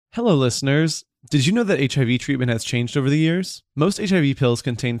Hello, listeners. Did you know that HIV treatment has changed over the years? Most HIV pills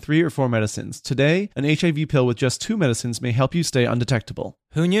contain 3 or 4 medicines. Today, an HIV pill with just 2 medicines may help you stay undetectable.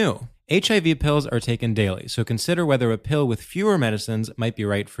 Who knew? HIV pills are taken daily, so consider whether a pill with fewer medicines might be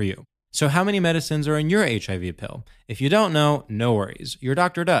right for you. So how many medicines are in your HIV pill? If you don't know, no worries. Your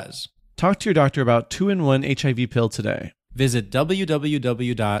doctor does. Talk to your doctor about 2-in-1 HIV pill today. Visit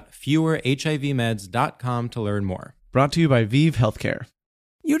www.fewerhivmeds.com to learn more. Brought to you by ViiV Healthcare.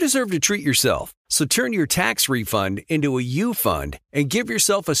 You deserve to treat yourself, so turn your tax refund into a U fund and give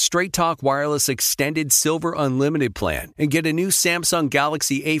yourself a Straight Talk Wireless Extended Silver Unlimited plan and get a new Samsung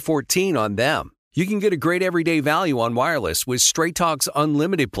Galaxy A14 on them. You can get a great everyday value on wireless with Straight Talk's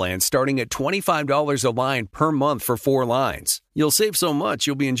Unlimited plan starting at $25 a line per month for 4 lines. You'll save so much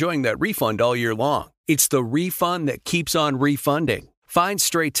you'll be enjoying that refund all year long. It's the refund that keeps on refunding. Find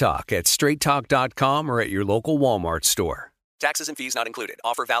Straight Talk at straighttalk.com or at your local Walmart store. Taxes and fees not included.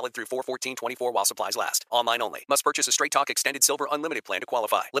 Offer valid through 4/14/24 while supplies last. Online only. Must purchase a Straight Talk Extended Silver Unlimited plan to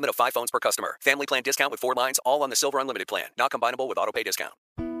qualify. Limit of 5 phones per customer. Family plan discount with 4 lines, all on the Silver Unlimited plan. Not combinable with autopay discount.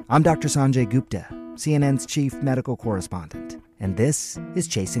 I'm Dr. Sanjay Gupta, CNN's chief medical correspondent, and this is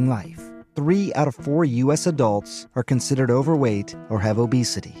Chasing Life. 3 out of 4 U.S. adults are considered overweight or have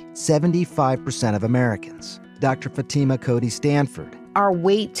obesity. 75% of Americans. Dr. Fatima Cody Stanford. Our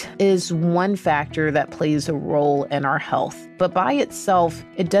weight is one factor that plays a role in our health, but by itself,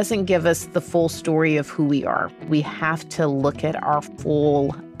 it doesn't give us the full story of who we are. We have to look at our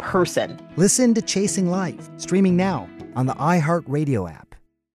full person. Listen to Chasing Life, streaming now on the iHeartRadio app.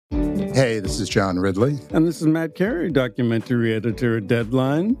 Hey, this is John Ridley. And this is Matt Carey, documentary editor at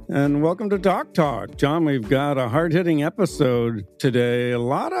Deadline. And welcome to Doc Talk. John, we've got a hard-hitting episode today. A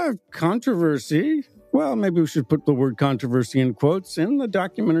lot of controversy. Well, maybe we should put the word controversy in quotes in the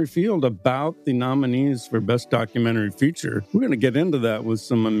documentary field about the nominees for Best Documentary Feature. We're going to get into that with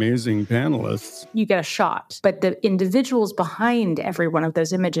some amazing panelists. You get a shot, but the individuals behind every one of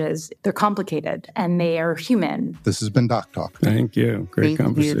those images, they're complicated and they are human. This has been Doc Talk. Thank you. Great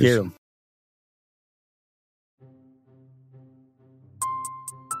conversation. Thank you.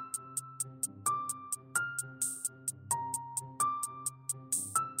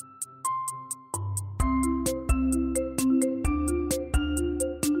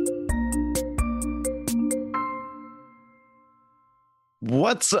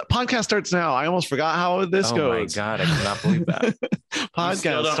 Podcast starts now. I almost forgot how this goes. Oh my God, I cannot believe that. Podcast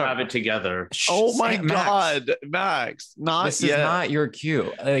still don't have it together. Oh my God, Max, not this yet. Is not your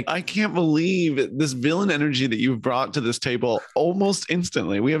cue. I can't believe this villain energy that you've brought to this table almost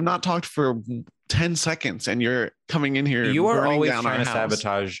instantly. We have not talked for 10 seconds and you're coming in here. You are always down trying to house.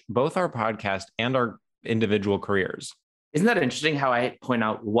 sabotage both our podcast and our individual careers. Isn't that interesting how I point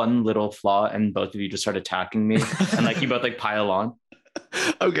out one little flaw and both of you just start attacking me and like you both like pile on?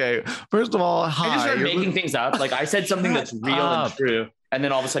 Okay, first of all, hi. I just started making things up. Like I said something that's real and true, and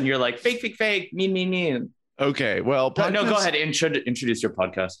then all of a sudden you're like fake, mean. Okay, well, no, go ahead. Introduce your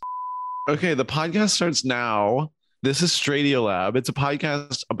podcast. Okay, the podcast starts now. This is Straightiolab. It's a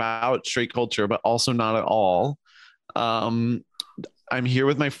podcast about straight culture, but also not at all. I'm here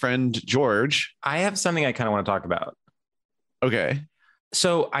with my friend George. I have something I kind of want to talk about. Okay.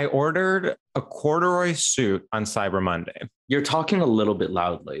 So I ordered a corduroy suit on Cyber Monday. You're talking a little bit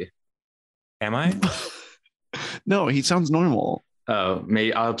loudly. Am I? No, he sounds normal. Oh,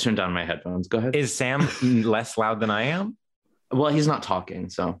 maybe I'll turn down my headphones. Go ahead. Is Sam less loud than I am? Well, he's not talking,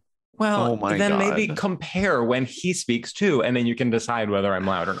 so. Well, oh then God. Maybe compare when he speaks too, and then you can decide whether I'm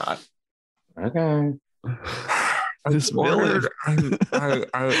loud or not. Okay. This villain.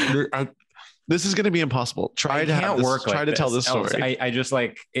 This is going to be impossible. Try to tell this story. I just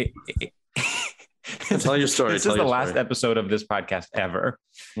like it. Tell your story. This is the last episode of this podcast ever.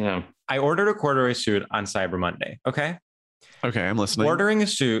 Yeah. I ordered a corduroy suit on Cyber Monday. Okay, I'm listening. Ordering a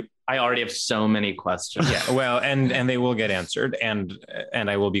suit. I already have so many questions. Yeah. Well, and they will get answered, and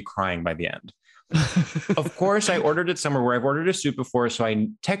I will be crying by the end. Of course, I ordered it somewhere where I've ordered a suit before, so I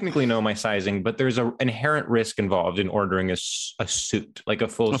technically know my sizing, but there's an inherent risk involved in ordering a suit, like a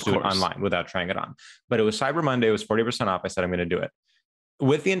full suit online without trying it on. But it was Cyber Monday. It was 40% off. I said, I'm going to do it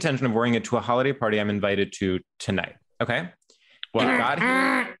with the intention of wearing it to a holiday party I'm invited to tonight. Okay. Well, it got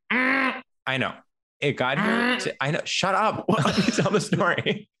here. I know. It got here. I know. Shut up. Let me tell the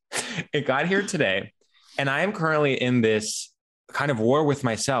story. It got here today. And I am currently in this kind of war with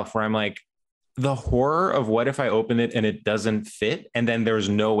myself where I'm like, the horror of what if I open it and it doesn't fit and then there's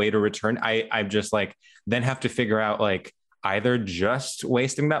no way to return. I'm just like, then have to figure out like either just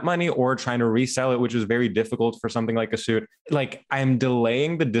wasting that money or trying to resell it, which is very difficult for something like a suit. Like I'm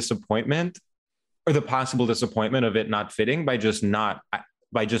delaying the disappointment or the possible disappointment of it not fitting by just not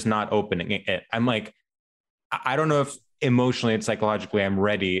by just not opening it. I'm like, I don't know if emotionally and psychologically I'm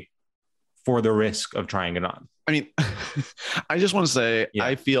ready for the risk of trying it on. I mean, I just want to say,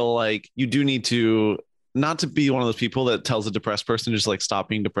 I feel like you do need to, not to be one of those people that tells a depressed person just like stop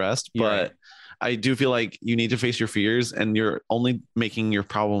being depressed, but I do feel like you need to face your fears, and you're only making your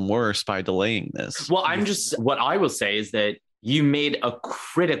problem worse by delaying this. Well, what I will say is that you made a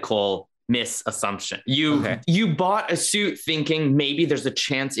critical misassumption. You bought a suit thinking maybe there's a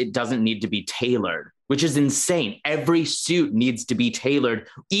chance it doesn't need to be tailored, which is insane. Every suit needs to be tailored.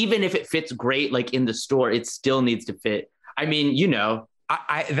 Even if it fits great, like in the store, it still needs to fit. I mean,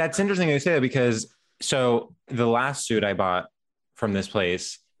 that's interesting you say that, because so the last suit I bought from this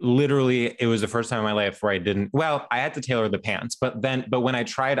place, literally, it was the first time in my life where I had to tailor the pants, but when I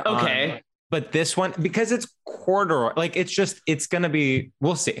tried on, but this one, because it's corduroy, like it's going to be,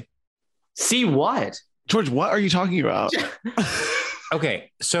 we'll see. See what? George, what are you talking about?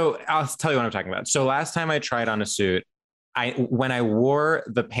 Okay, so I'll tell you what I'm talking about. So last time I tried on a suit, when I wore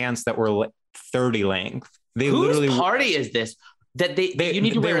the pants that were 30 length, whose party is this? That you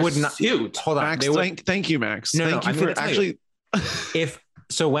need to wear a suit. Hold on. Max, thank you, Max. Thank you for actually.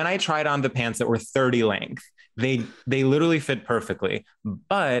 So when I tried on the pants that were 30 length, they literally fit perfectly,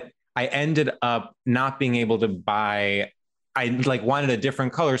 but I ended up not being able to buy. I wanted a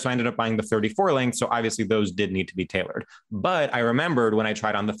different color, so I ended up buying the 34 length. So obviously those did need to be tailored. But I remembered when I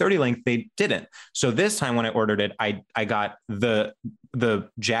tried on the 30 length, they didn't. So this time when I ordered it, I got the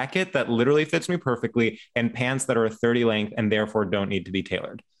jacket that literally fits me perfectly and pants that are 30 length and therefore don't need to be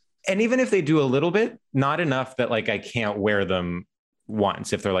tailored. And even if they do a little bit, not enough that I can't wear them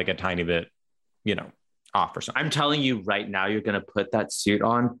once if they're a tiny bit, off or something. I'm telling you right now, you're going to put that suit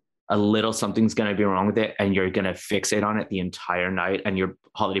on. A little something's going to be wrong with it, and you're going to fixate on it the entire night, and your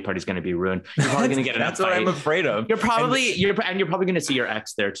holiday party is going to be ruined. You're probably going to get that's what I'm afraid of. You're probably going to see your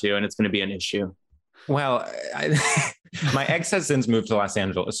ex there too, and it's going to be an issue. Well, my ex has since moved to Los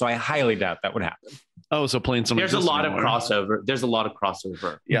Angeles, so I highly doubt that would happen. Oh, so playing some. There's a lot of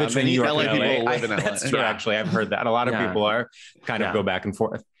crossover. Yeah, between New York LA and people LA. live in LA. That's true. Actually, I've heard that a lot of people are kind of go back and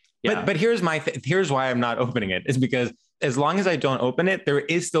forth. Yeah. But here's here's why I'm not opening it, is because as long as I don't open it, there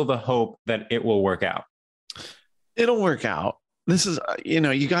is still the hope that it will work out. It'll work out. This is,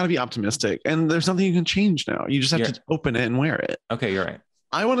 you got to be optimistic, and there's nothing you can change now. You just have to open it and wear it. Okay, you're right.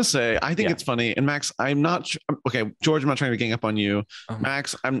 I want to say, I think it's funny. And Max, I'm not okay. George, I'm not trying to gang up on you.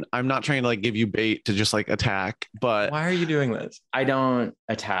 Max, I'm not trying to give you bait to just attack. But why are you doing this? I don't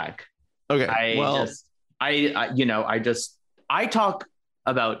attack. Okay. I talk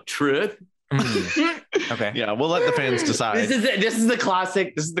about truth. Okay. Yeah, we'll let the fans decide. This is the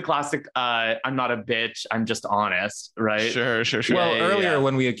classic. I'm not a bitch. I'm just honest, right? Sure. Well, earlier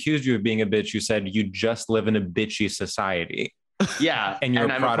when we accused you of being a bitch, you said you just live in a bitchy society. Yeah, and you're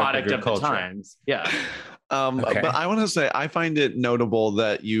I'm a product of the culture. times. Yeah. But I want to say, I find it notable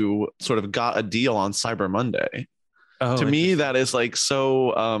that you sort of got a deal on Cyber Monday. Oh, to me, that is so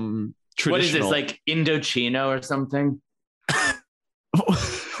traditional. What is this, Indochino or something?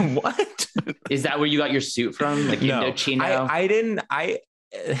 What? Is that where you got your suit from? No, Indochino? I didn't.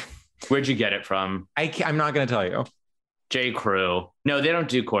 Where'd you get it from? I'm not going to tell you. J. Crew. No, they don't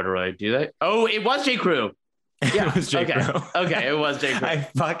do corduroy, do they? Oh, it was J. Crew. Yeah, it was J. Crew. Okay, it was J. Crew.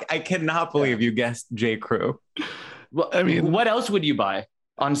 I cannot believe you guessed J. Crew. Well, I mean, what else would you buy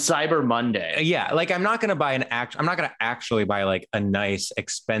on Cyber Monday? Yeah, I'm not going to buy I'm not going to actually buy a nice,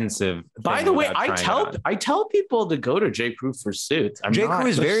 expensive. By the way, I tell people to go to J. Crew for suits. J. Crew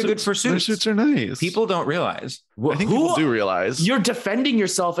is very good for suits. Their suits are nice. People don't realize. I think people do realize. You're defending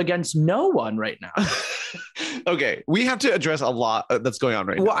yourself against no one right now. Okay, we have to address a lot that's going on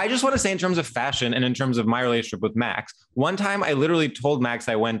right now. Well, I just want to say, in terms of fashion and in terms of my relationship with Max, one time I literally told Max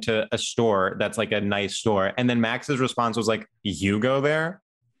I went to a store that's a nice store, and then Max's response was "You go there?"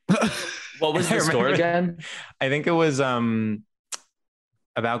 What was the store again? I think it was about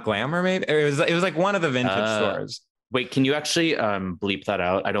glamour, maybe. It was one of the vintage stores. Wait, can you actually bleep that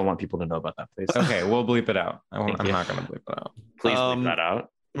out? I don't want people to know about that, please. Okay, we'll bleep it out. I'm not going to bleep it out. Please bleep that out.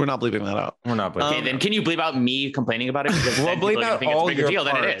 We're not bleeping that out. We're not bleeping. Okay, then can you bleep out me complaining about it? Because we'll bleep out all your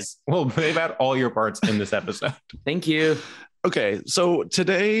parts. Than it is. We'll bleep out all your parts in this episode. Thank you. Okay, so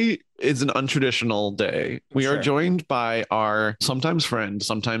today is an untraditional day. We are joined by our sometimes friend,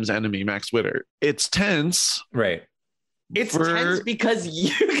 sometimes enemy, Max Wittert. It's tense. Right. It's tense because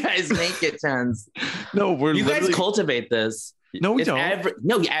you guys make it tense. No, you guys cultivate this. No, we don't.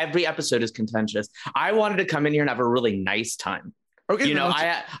 Every episode is contentious. I wanted to come in here and have a really nice time. Okay,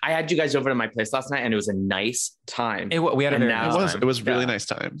 I had you guys over to my place last night, and it was a nice time. We had a very nice time. It was really nice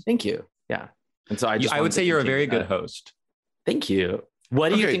time. Thank you. Yeah, and so I would say you're a very good host. Thank you.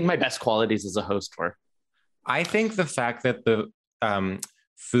 What do you think my best qualities as a host were? I think the fact that the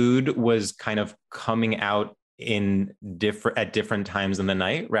food was kind of coming out at different times in the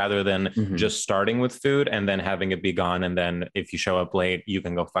night, rather than just starting with food and then having it be gone. And then if you show up late, you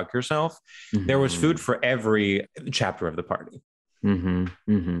can go fuck yourself. There was food for every chapter of the party.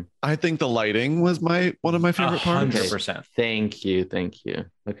 I think the lighting was one of my favorite parts. 100%. Thank you.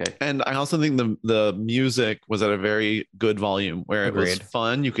 Okay. And I also think the music was at a very good volume where it was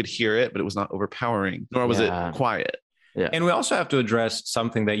fun. You could hear it, but it was not overpowering, nor was it quiet. Yeah. And we also have to address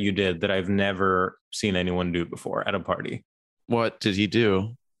something that you did that I've never seen anyone do before at a party. What did he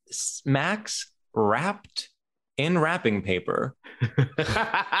do? Max wrapped in wrapping paper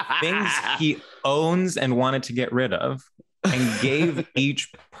things he owns and wanted to get rid of, and gave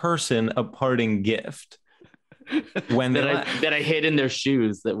each person a parting gift. When that I hid in their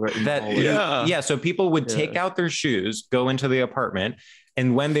shoes that were so people would take out their shoes, go into the apartment,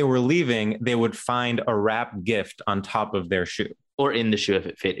 and when they were leaving, they would find a wrapped gift on top of their shoe. Or in the shoe if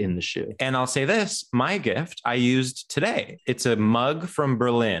it fit in the shoe. And I'll say this, my gift I used today. It's a mug from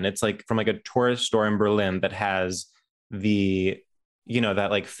Berlin. It's like from like a tourist store in Berlin that has the,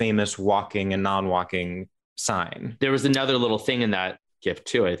 that like famous walking and non-walking sign. There was another little thing in that gift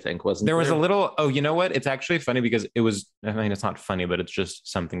too, I think, wasn't there? There was a little, you know what? It's actually funny because it's not funny, but it's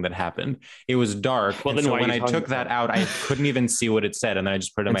just something that happened. It was dark. Well, then so when I took that out, I couldn't even see what it said. And then I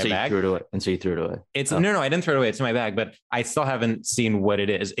just put it in my bag. And so you threw it away. No, I didn't throw it away. It's in my bag, but I still haven't seen what it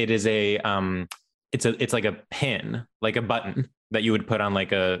is. It is it's like a pin, like a button that you would put on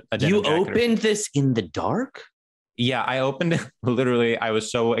like a You opened this in the dark? Yeah, I opened it. Literally, I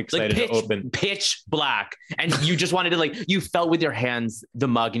was so excited to open. Pitch black. And you just wanted to you felt with your hands the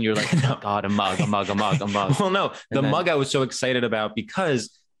mug and you're like, oh God, a mug. Well, no, mug I was so excited about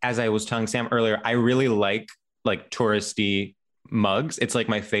because, as I was telling Sam earlier, I really like touristy mugs. It's like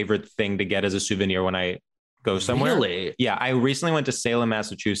my favorite thing to get as a souvenir when I go somewhere. Really? Yeah, I recently went to Salem,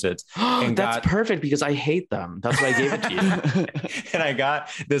 Massachusetts. And that's perfect because I hate them. That's why I gave it to you. And I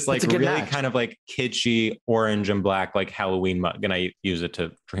got this really kind of kitschy orange and black Halloween mug, and I use it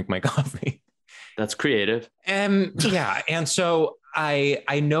to drink my coffee. That's creative. And so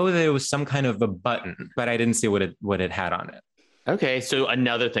I know that it was some kind of a button, but I didn't see what it had on it. Okay, so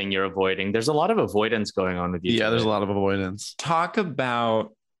another thing you're avoiding. There's a lot of avoidance going on with you. Yeah, there's a lot of avoidance. Talk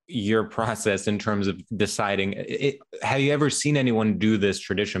about your process in terms of deciding have you ever seen anyone do this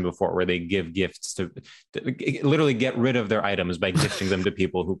tradition before where they give gifts to literally get rid of their items by gifting them to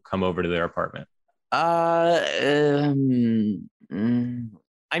people who come over to their apartment? I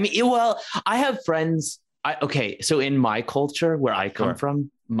have friends. So in my culture where I come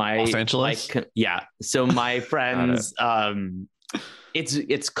from, Los Angeles, so my friends,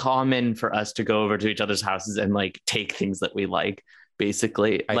 it's common for us to go over to each other's houses and take things that we like.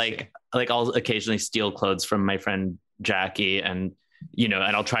 Basically, I'll occasionally steal clothes from my friend Jackie, and and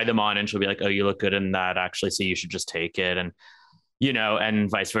I'll try them on, and she'll be like, "Oh, you look good in that, actually. So you should just take it." And and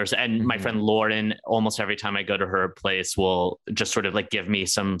vice versa. And my friend Lauren, almost every time I go to her place, will just sort of give me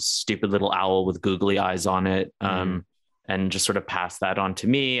some stupid little owl with googly eyes on it, and just sort of pass that on to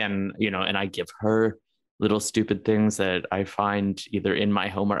me, and and I give her little stupid things that I find either in my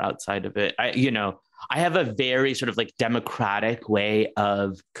home or outside of it. I have a very sort of democratic way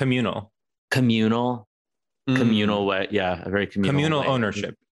of communal way. Yeah. A very communal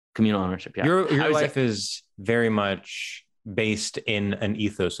ownership. Communal ownership. Yeah. Your life is very much based in an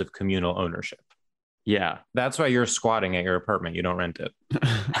ethos of communal ownership. Yeah. That's why you're squatting at your apartment. You don't rent it.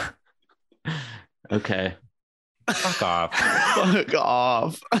 Okay. Fuck off. Fuck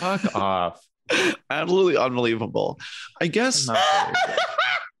off. Fuck off. Absolutely unbelievable. I guess.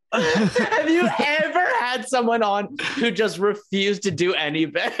 Have you ever had someone on who just refused to do any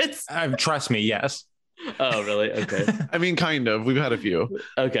bits? Trust me, yes. Oh, really? Okay. I mean, kind of. We've had a few.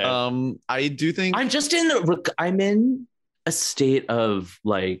 Okay. I do think I'm in a state of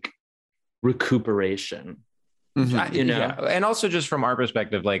recuperation. Mm-hmm. Yeah. And also just from our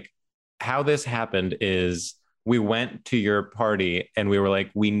perspective, how this happened is we went to your party and we were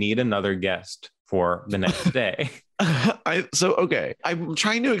like, we need another guest for the next day. I'm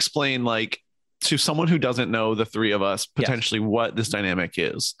trying to explain to someone who doesn't know the three of us potentially what this dynamic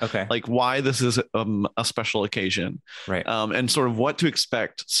is. Okay. Why this is a special occasion. Right. And sort of what to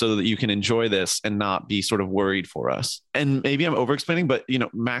expect so that you can enjoy this and not be sort of worried for us. And maybe I'm over explaining, but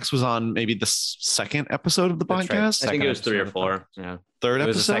Max was on maybe the second episode of the podcast. Right. I think it was 3 or 4. Yeah. Third episode? It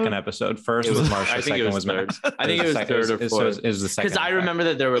was the second episode. First was Marsha. I think it was third. I think it was third or fourth. It was the second. Because I remember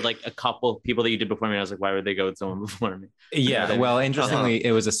that there were a couple people that you did before me. I was like, why would they go with someone before me? Yeah. Well, interestingly,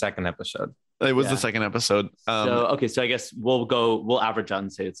 it was the second episode. It was the second episode. So I guess we'll average out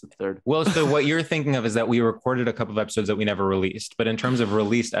and say it's the third. Well, so what you're thinking of is that we recorded a couple of episodes that we never released, but in terms of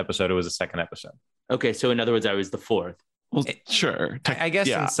released episode, it was the second episode. Okay, so in other words, I was the fourth. Well, sure. I guess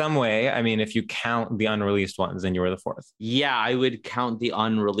in some way, I mean, if you count the unreleased ones, then you were the fourth. Yeah, I would count the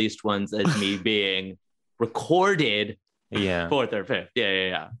unreleased ones as me being recorded. Yeah. Fourth or fifth.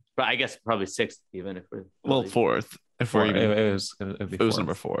 Yeah. But I guess probably sixth, even if we're fourth. If we're even, it was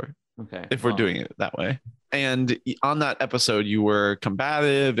number 4. Okay. If we're doing it that way. And on that episode, you were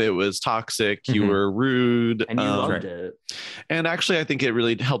combative. It was toxic. You were rude. And you loved it. And actually, I think it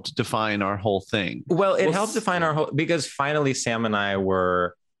really helped define our whole thing. Well, it helped define our whole, because finally Sam and I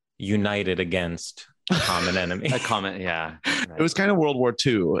were united against a common enemy. Yeah. Right. It was kind of World War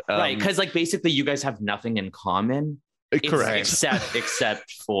II. Right. Because like basically you guys have nothing in common. Correct.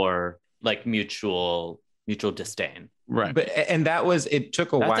 Except for like mutual disdain. Right. But it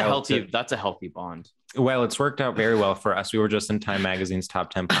took a while. That's a healthy bond. Well, it's worked out very well for us. We were just in Time Magazine's top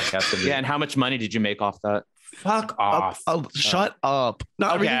 10 podcast of the year. Yeah, and how much money did you make off that? Fuck off. Shut up.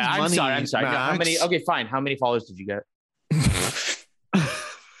 Not okay, I'm money, sorry. No, how many? Okay, fine. How many followers did you get?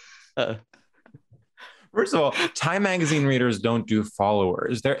 First of all, Time Magazine readers don't do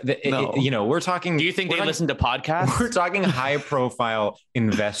followers. We're talking. Do you think they listen to podcasts? We're talking high-profile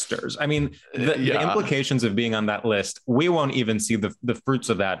investors. I mean, the implications of being on that list, we won't even see the fruits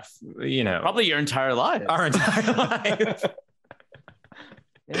of that. Probably your entire life. Our entire life.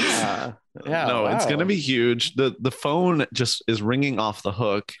 Yeah. No, wow. It's going to be huge. The phone just is ringing off the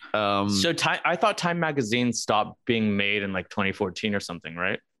hook. I thought Time Magazine stopped being made in like 2014 or something,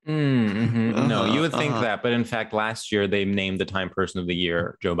 right? No, you would think that, but in fact, last year they named the Time Person of the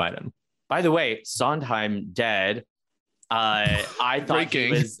Year Joe Biden. By the way, Sondheim dead. I thought it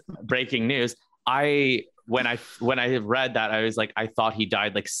was breaking news. When I read that, I was like, I thought he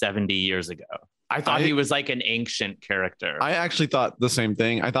died like 70 years ago. I thought he was like an ancient character. I actually thought the same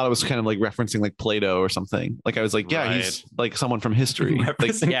thing. I thought it was kind of like referencing like Plato or something. Like I was like, he's like someone from history.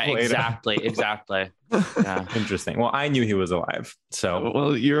 Exactly. Yeah. Interesting. Well, I knew he was alive. So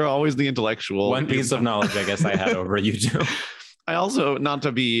well, you're always the intellectual. One piece of knowledge, I guess I had over you two. I also, not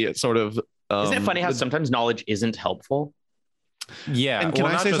to be sort of isn't it funny how sometimes knowledge isn't helpful? Yeah. And can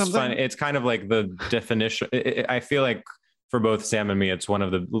I say something? Fun, it's kind of like the definition. I feel like for both Sam and me, it's one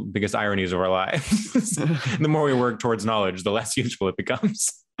of the biggest ironies of our lives. The more we work towards knowledge, the less useful it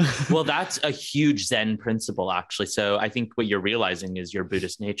becomes. Well, that's a huge Zen principle, actually. So I think what you're realizing is your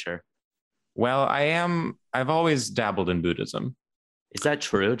Buddhist nature. Well, I've always dabbled in Buddhism. Is that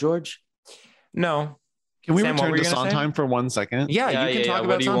true, George? No. Can we return to Sondheim for 1 second? Yeah, you can talk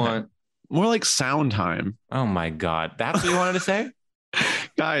about Sondheim. More like sound time. Oh my God. That's what you wanted to say?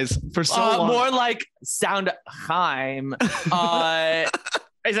 Guys, for so long. More like Soundheim.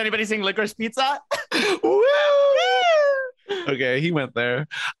 Is anybody saying Licorice Pizza? Woo! Okay, he went there.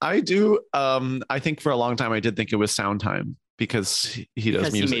 I do. I think for a long time I did think it was Soundtime because he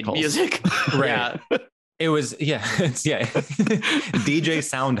does musicals. He made music. Right. Yeah. It was DJ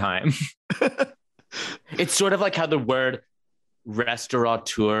Soundheim. It's sort of like how the word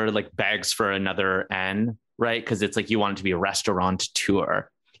restaurateur like begs for another N, right? Because it's like you want it to be a restaurant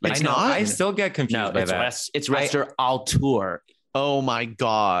tour. Like, I still get confused by that. It's restaurateur. Oh my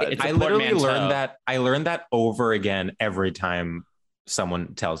God. I literally learned that. I learned that over again every time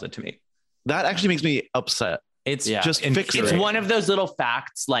someone tells it to me. That actually makes me upset. It's just fix it. It's one of those little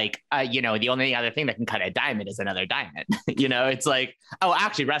facts, like, the only other thing that can cut a diamond is another diamond. It's like, oh,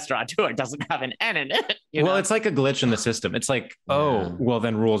 actually, restaurateur doesn't have an N in it. Well, it's like a glitch in the system. It's like, well,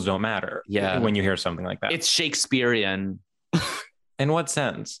 then rules don't matter. Yeah. When you hear something like that. It's Shakespearean. In what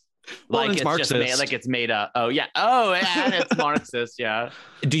sense? Well, it's Marxist. It's made up. Oh, yeah. Oh, and it's Marxist. Yeah.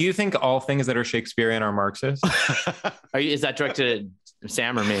 Do you think all things that are Shakespearean are Marxist? Is that directed at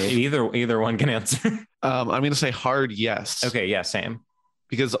Sam or me? Either one can answer. I'm going to say hard yes. Okay, yeah, same.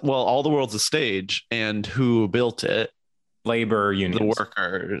 Because, well, all the world's a stage, and who built it? Labor unions. The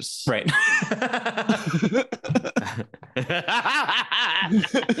workers. Right.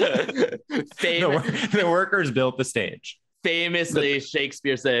 The workers built the stage. Famously,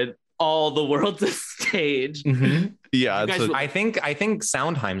 Shakespeare said, all the world's a stage. Mm-hmm. Yeah. I think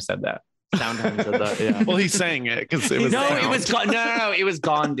Sondheim said that. Sondheim said that, yeah. Well, he's saying it because it was it was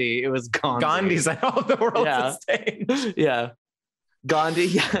Gandhi. It was Gandhi. Gandhi said, "Oh, the world's a stage." Yeah. Gandhi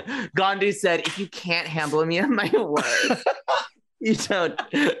said, if you can't handle me on my word, you don't.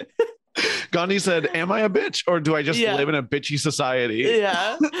 Gandhi said, am I a bitch or do I just live in a bitchy society?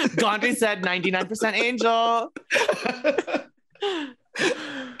 Yeah. Gandhi said 99% angel.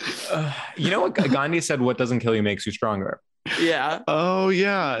 You know what Gandhi said? What doesn't kill you makes you stronger. Yeah. Oh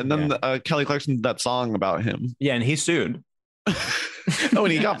yeah, and then Kelly Clarkson did that song about him. Yeah, and he sued. Oh,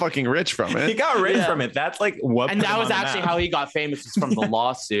 and he got fucking rich from it. He got rich from it. That's like what. And that was actually how he got famous, was from the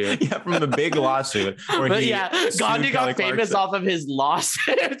lawsuit. Yeah, from the big lawsuit. But Gandhi got famous off of his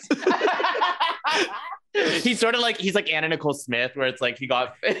lawsuit. He's sort of like, he's like Anna Nicole Smith, where it's like he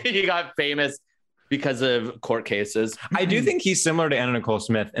got famous because of court cases. I do think he's similar to Anna Nicole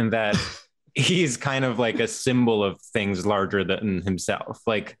Smith in that he's kind of like a symbol of things larger than himself.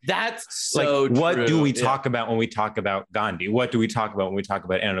 Like that's so like, what true. do we talk about when we talk about Gandhi? What do we talk about when we talk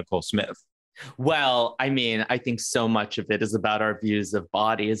about Anna Nicole Smith? Well, I mean, I think so much of it is about our views of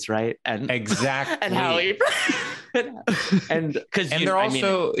bodies, right? And exactly, and how we and because they're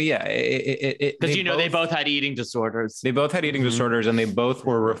also because they both had eating disorders. They both had eating disorders, and they both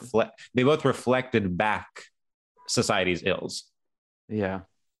reflected back society's ills. Yeah.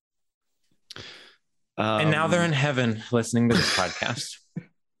 And now they're in heaven listening to this podcast.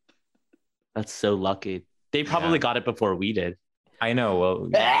 That's so lucky. They probably got it before we did. I know.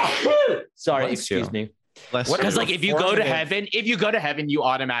 Well, sorry, excuse me. Because like if you go to heaven, you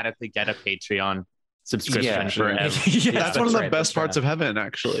automatically get a Patreon subscription forever. That's one of the best parts of heaven,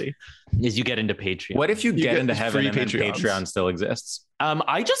 actually, is you get into Patreon. What if you get into heaven and then Patreon still exists?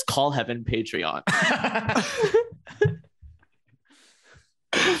 I just call heaven Patreon.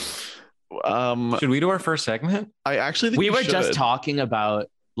 Should we do our first segment? I actually think we were just talking about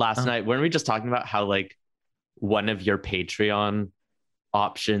last night. Weren't we just talking about how like one of your Patreon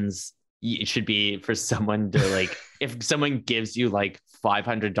options should be for someone to like, if someone gives you like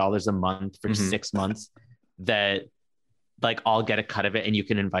 $500 a month for 6 months, that like I'll get a cut of it and you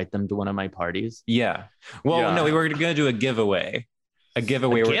can invite them to one of my parties. Yeah. Well, no, we were going to do a giveaway. A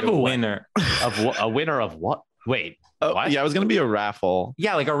giveaway where the winner of what? Wait. What? Yeah, it was going to be a raffle.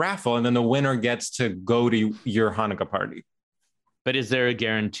 Yeah, like a raffle. And then the winner gets to go to your Hanukkah party. But is there a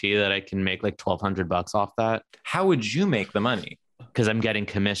guarantee that I can make like $1,200 off that? How would you make the money? Because I'm getting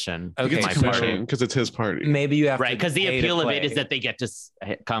commission. Okay, because it's his party. Maybe you have right. Because the appeal of it is that they get to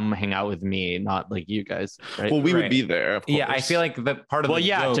come hang out with me, not like you guys. Right? Well, we would be there. Of course. Yeah, I feel like that part of the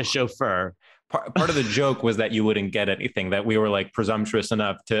joke, to chauffeur. Part of the joke was that you wouldn't get anything. That we were like presumptuous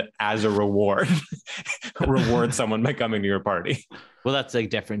enough to, as a reward, reward someone by coming to your party. Well, that's a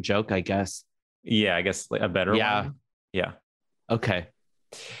different joke, I guess. Yeah, I guess like a better one. Yeah. Okay.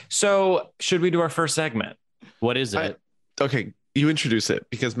 So should we do our first segment? What is it? Okay. You introduce it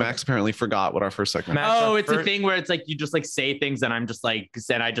because Max apparently forgot what our first segment. It's a thing where it's like you just like say things and I'm just like,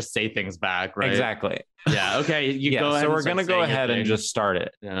 and I just say things back, right? Exactly. Yeah. Okay. You go ahead. So we're gonna go ahead and just start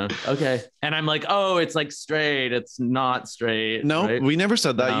it. Yeah. Okay. And I'm like, oh, it's like straight. It's not straight. No, right? We never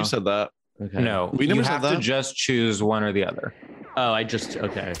said that. No. You said that. Okay. No, we never said that. You have to just choose one or the other. Oh,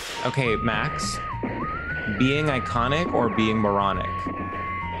 okay. Okay, Max. Being iconic or being moronic?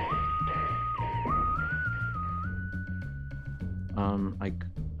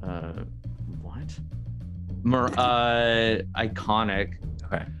 What? Iconic.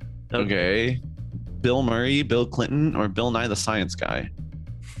 Okay. Bill Murray, Bill Clinton, or Bill Nye the Science Guy?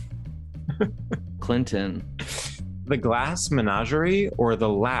 Clinton. The Glass Menagerie or The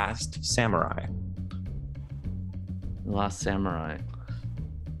Last Samurai? The Last Samurai.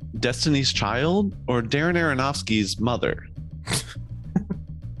 Destiny's Child or Darren Aronofsky's Mother?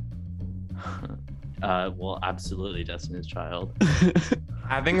 Well, absolutely Destiny's Child.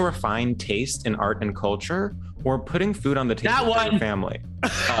 Having refined taste in art and culture or putting food on the table for your family?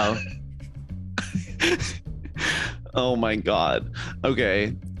 Oh. Oh my God.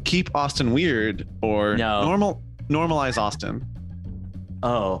 Okay. Keep Austin weird or normalize Austin?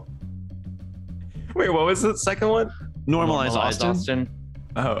 Oh. Wait, what was the second one? Normalize Austin.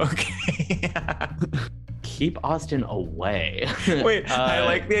 Oh, okay. Keep Austin away. Wait, I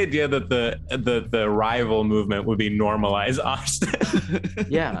like the idea that the rival movement would be normalize Austin.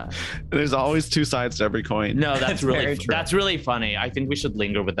 Yeah. There's always two sides to every coin. No, that's really funny. I think we should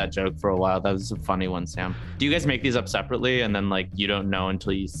linger with that joke for a while. That was a funny one, Sam. Do you guys make these up separately and then like you don't know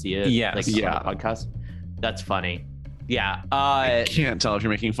until you see it? Yes. Like on the podcast? That's funny. Yeah. I can't tell if you're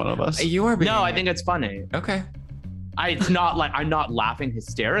making fun of us. You are. No, I think it's funny. Okay. It's not like I'm not laughing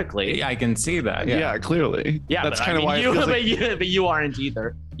hysterically. Yeah, I can see that. Yeah, clearly. Yeah, that's kind of why. But you aren't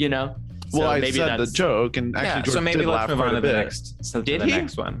either. You know. Well, I said the joke, and actually, George so maybe let's move on to the next. Did he?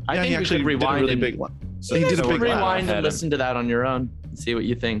 Next one. I think we should rewind. Did a really big one. So he did a big rewind and listen to that on your own. And see what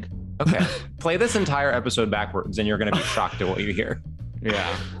you think. Okay. Play this entire episode backwards, and you're going to be shocked at what you hear.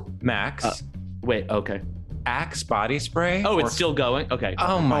 Yeah. Max. Wait. Okay. Axe body spray. Oh, it's still going. Okay.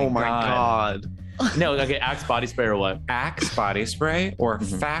 Oh my god. No, okay, Axe body spray or what? Axe body spray or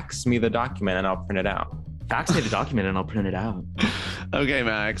fax me the document and I'll print it out. Fax me the document and I'll print it out. Okay,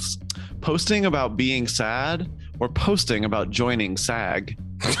 Max. Posting about being sad or posting about joining SAG?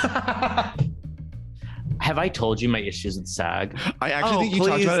 Have I told you my issues with SAG? I actually think you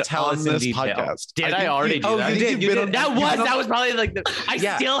talked about it on this detail. podcast. Did I already do that? You did. That was probably like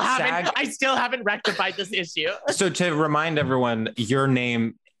I still haven't rectified this issue. So to remind everyone, your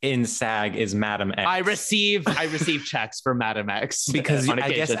name in SAG is Madam X. I receive checks for Madam X because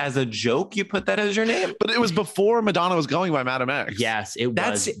I guess as a joke you put that as your name. But it was before Madonna was going by Madam X. Yes,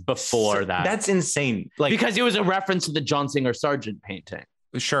 was before that. That's insane. Like because it was a reference to the John Singer Sargent painting.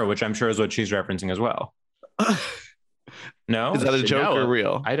 Sure, which I'm sure is what she's referencing as well. No, is that a joke or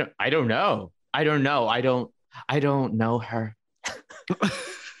real? I don't know. I don't know her.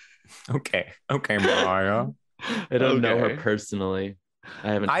 Okay, Mariah. I don't know her personally.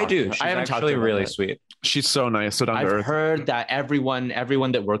 I do. She's actually really sweet. She's so nice. So down to earth. I've heard that everyone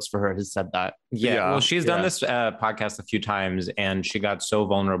that works for her has said that. Yeah. Well, she's done this podcast a few times, and she got so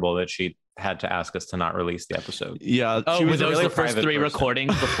vulnerable that she had to ask us to not release the episode. Yeah. Oh, were those the first three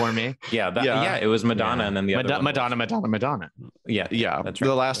recordings before me? Yeah. It was Madonna and then the other Madonna. Yeah. That's right.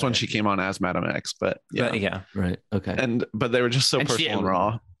 The last one she came on as Madam X, but yeah. Right. Okay. But they were just so personal and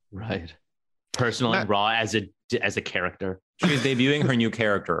raw. Right. Personal and raw as a character. She's debuting her new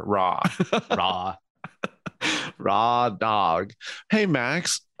character, Raw. Raw dog. Hey,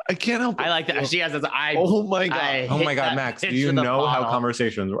 Max. I can't help. I like that. She has this. Oh my god, Max. Do you know how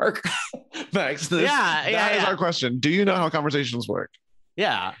conversations work? Max, that is our question. Do you know how conversations work?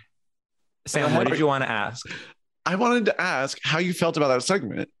 Yeah. Sam, what did you want to ask? I wanted to ask how you felt about that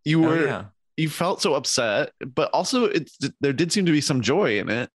segment. You felt so upset, but also there did seem to be some joy in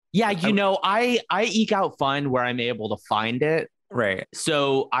it. Yeah, I eke out fun where I'm able to find it. Right.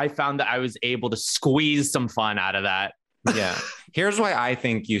 So I found that I was able to squeeze some fun out of that. Yeah. Here's why I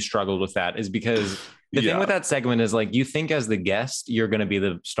think you struggled with that is because the thing with that segment is like you think as the guest you're going to be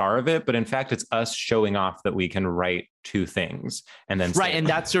the star of it, but in fact it's us showing off that we can write two things and then and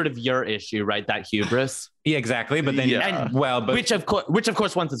that's sort of your issue, right? That hubris. Yeah, exactly. But then which of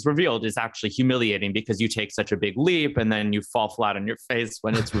course once it's revealed is actually humiliating because you take such a big leap and then you fall flat on your face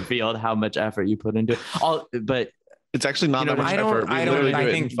when it's revealed how much effort you put into it. But it's actually not that much effort. I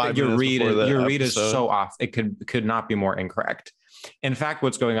think your read is so off. It could not be more incorrect. In fact,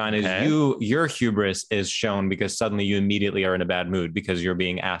 what's going on is your hubris is shown because suddenly you immediately are in a bad mood because you're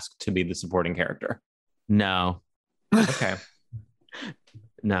being asked to be the supporting character. No. Okay.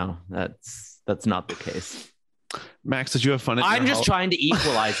 No, that's not the case. Max, did you have fun? I'm just trying to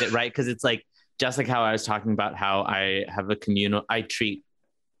equalize it, right? Because it's like just like how I was talking about how I have I treat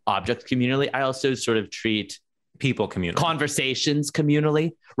objects communally. I also sort of treat people communally, conversations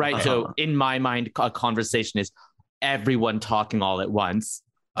communally, right? So in my mind, a conversation is everyone talking all at once.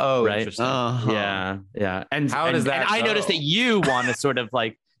 Oh, right. Interesting. Yeah. And how does that? And I noticed that you want to sort of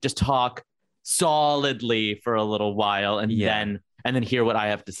like just talk solidly for a little while and then hear what I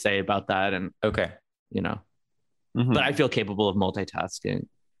have to say about that. And but I feel capable of multitasking.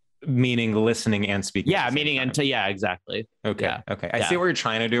 Meaning listening and speaking. Yeah, exactly. Okay. Yeah. Okay. I see what you're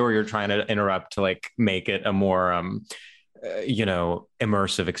trying to do, or you're trying to interrupt to like make it a more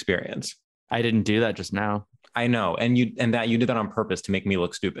immersive experience. I didn't do that just now. I know. And you did that on purpose to make me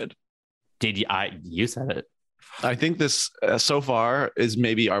look stupid. Did you? You said it. I think this so far is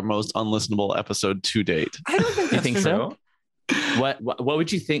maybe our most unlistenable episode to date. I don't think that's think true. So. What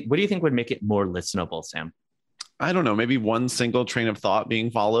would you think? What do you think would make it more listenable, Sam? I don't know. Maybe one single train of thought being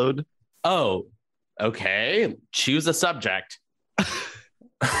followed. Oh, okay. Choose a subject.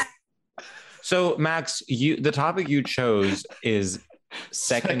 So, Max, the topic you chose is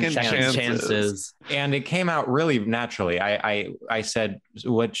second chances. And it came out really naturally. I said,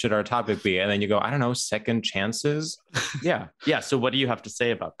 what should our topic be? And then you go, I don't know, second chances. Yeah. So what do you have to say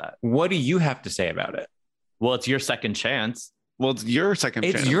about that? What do you have to say about it? Well, it's your second chance. Well, it's your second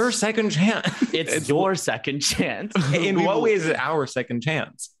chance. It's your second chance. It's your second chance. In what way is it our second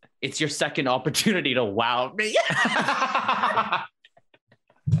chance? It's your second opportunity to wow me.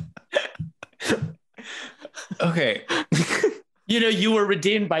 Okay. You were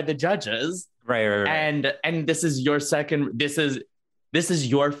redeemed by the judges. Right. And this is your second. This is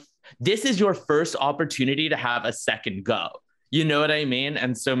your first opportunity to have a second go. You know what I mean?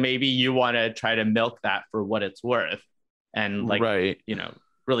 And so maybe you want to try to milk that for what it's worth. And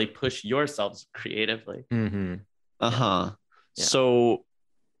really push yourselves creatively. Mm-hmm. Yeah. So,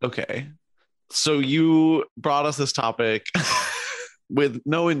 okay. So you brought us this topic with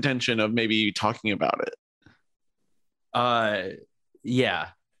no intention of maybe talking about it. Yeah.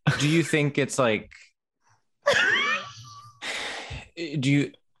 Do you think it's like? Do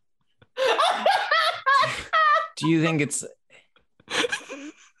you think it's?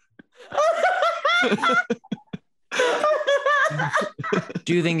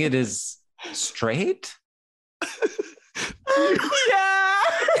 Do you think it is straight?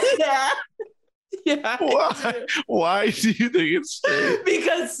 Yeah. Why do you think it's straight?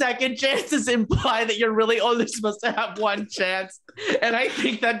 Because second chances imply that you're really only supposed to have one chance. And I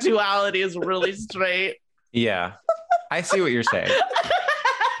think that duality is really straight. Yeah. I see what you're saying.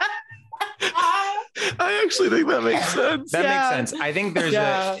 I actually think that makes sense. That makes sense. I think there's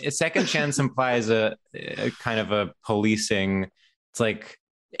a second chance implies a kind of a policing. It's like,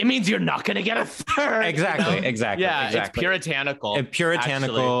 it means you're not going to get a third. Exactly. You know? Exactly. Yeah, exactly. it's puritanical.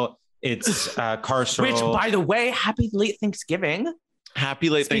 Puritanical. It's carceral. Which, by the way, happy late Thanksgiving.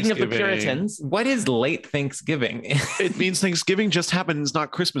 Happy late Speaking Thanksgiving. of the Puritans. What is late Thanksgiving? It means Thanksgiving just happened. It's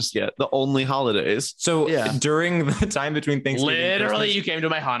not Christmas yet. The only holidays. So during the time between Thanksgiving Literally, you came to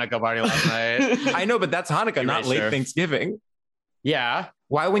my Hanukkah party last night. I know, but that's Hanukkah, not late Thanksgiving. Yeah.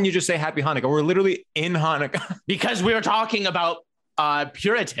 Why wouldn't you just say Happy Hanukkah? We're literally in Hanukkah. Because we were talking about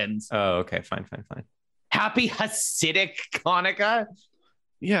Puritans. Oh, okay. Fine. Happy Hasidic Hanukkah.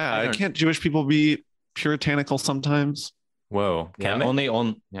 Yeah, can't Jewish people be puritanical sometimes? Whoa, can they? Only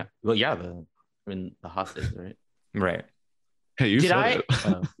on yeah. Well, yeah. The Hasids, right? Right. Hey, you said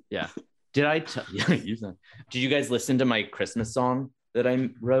it. Yeah. Did I tell you? Did you guys listen to my Christmas song that I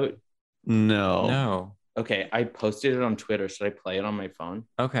wrote? No. Okay, I posted it on Twitter. Should I play it on my phone?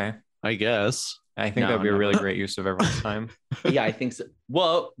 Okay, I guess. I think that'd be a really great use of everyone's time. Yeah, I think so.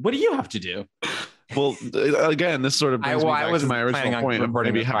 Well, what do you have to do? Well, again, this sort of brings me back to my original point of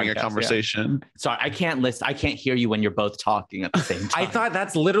maybe having a conversation. Yeah. Sorry, I can't listen. I can't hear you when you're both talking at the same time. I thought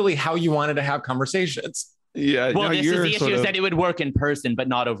that's literally how you wanted to have conversations. Yeah. Well, this is the issue is that it would work in person, but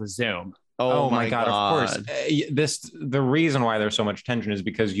not over Zoom. Oh my God. Of course. The reason why there's so much tension is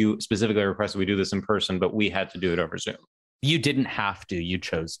because you specifically requested we do this in person, but we had to do it over Zoom. You didn't have to. You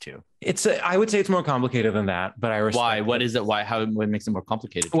chose to. I would say it's more complicated than that, but I respect. Why? What is it? Why? What makes it more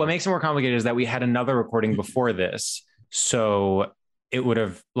complicated? What makes it more complicated is that we had another recording before this, so it would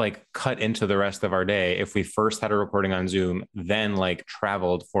have like cut into the rest of our day if we first had a recording on Zoom, then like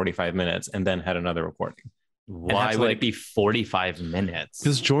traveled 45 minutes, and then had another recording. Why would it be 45 minutes?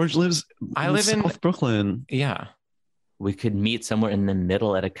 Because George lives. I live in South Brooklyn. Yeah, we could meet somewhere in the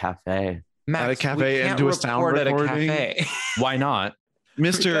middle at a cafe. Max, at a cafe and do a sound recording. Why not,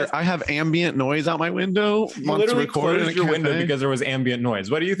 Mister? I have ambient noise out my window. You literally closed your window because there was ambient noise.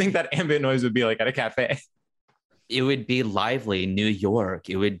 What do you think that ambient noise would be like at a cafe? It would be lively, New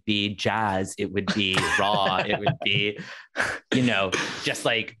York. It would be jazz. It would be raw. It would be, just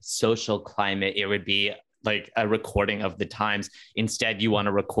like social climate. It would be like a recording of the times. Instead, you want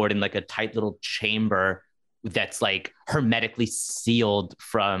to record in like a tight little chamber that's like hermetically sealed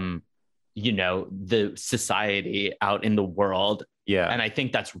from the society out in the world. Yeah. And I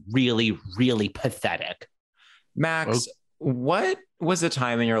think that's really, really pathetic. Max, what was a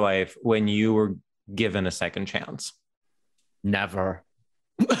time in your life when you were given a second chance? Never.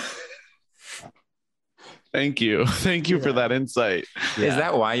 Thank you for that insight. Yeah. Is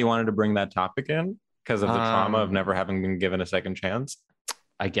that why you wanted to bring that topic in? Because of the trauma of never having been given a second chance?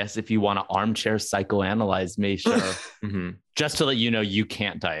 I guess if you want to armchair psychoanalyze me, sure. Mm-hmm. Just to let you know, you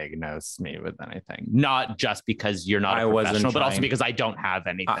can't diagnose me with anything. Not just because you're not a professional, but also because I don't have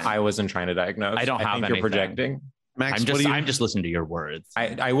anything. I wasn't trying to diagnose. I don't have anything. You're projecting. Max, I'm just listening to your words.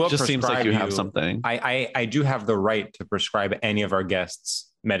 I will. Just seems like you have something. I do have the right to prescribe any of our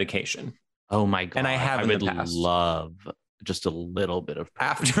guests medication. Oh my God. And I have in the past. Love just a little bit of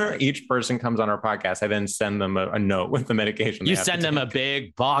after each person comes on our podcast, I then send them a note with the medication. You send them a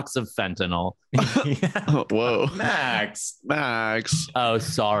big box of fentanyl. Yeah. Whoa, Max. Oh,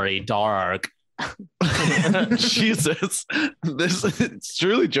 sorry, dark. Jesus, it's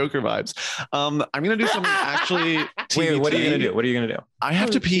truly Joker vibes. I'm gonna do something actually. Wait, what are you gonna do? I have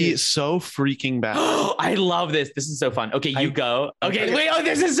to pee so freaking bad. I love this. This is so fun. Okay, you go. Okay, wait. Oh,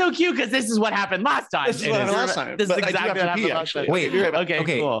 this is so cute because this is what happened last time. This is what happened last time. This is exactly what happened last time. Wait.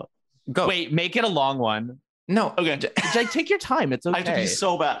 Okay. Cool. Go. Wait. Make it a long one. No. Okay. Take your time. It's okay. I have to pee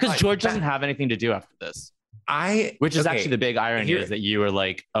so bad because George doesn't have anything to do after this. Which is actually the big irony is that you were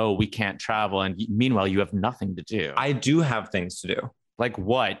like, oh, we can't travel. And meanwhile, you have nothing to do. I do have things to do. Like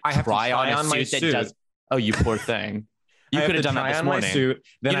what? I have to try on my suit. That does... Oh, you poor thing. You could have done that this morning. Suit,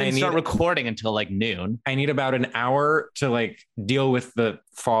 then you didn't start recording until like noon. I need about an hour to like deal with the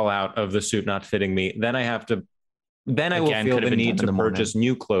fallout of the suit not fitting me. Then I have to then I will feel the need to purchase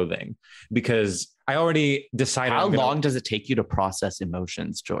new clothing because I already decided. How long does it take you to process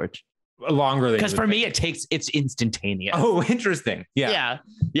emotions, George? Longer than, because for me it's instantaneous. Oh, interesting. Yeah.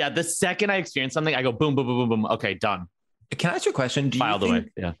 The second I experience something, I go boom, boom, boom, boom, boom. Okay, done. Can I ask you a question?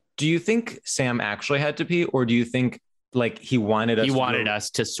 Do you think Sam actually had to pee, or do you think like he wanted us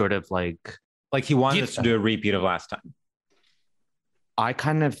to sort of like he wanted us to do a repeat of last time? I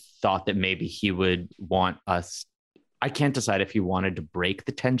kind of thought that maybe he would want us. I can't decide if he wanted to break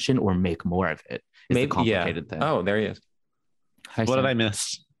the tension or make more of it. Maybe the complicated thing. Oh, there he is. What did I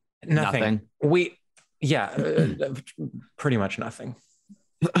miss? Nothing. Pretty much nothing.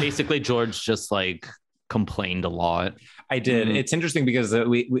 Basically, George just like complained a lot. I did. Mm-hmm. It's interesting because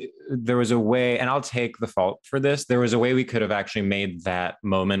there was a way, and I'll take the fault for this. There was a way we could have actually made that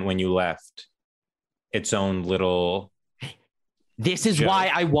moment when you left its own little. This is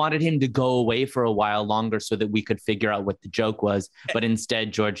why I wanted him to go away for a while longer so that we could figure out what the joke was. But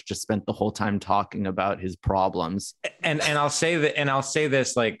instead, George just spent the whole time talking about his problems. And I'll say that, and I'll say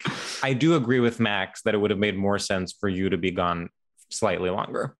this, like, I do agree with Max that it would have made more sense for you to be gone slightly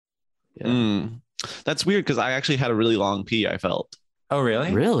longer. Yeah. That's weird because I actually had a really long pee, I felt. Oh,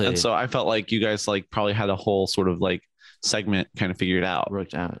 really? Really? And so I felt like you guys like probably had a whole sort of like segment kind of figured out.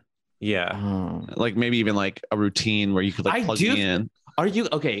 Worked out. Yeah. Like maybe even like a routine where you could like plug me in. Are you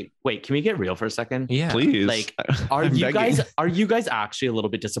okay? Wait, can we get real for a second? Yeah. Please. Like, are you guys actually a little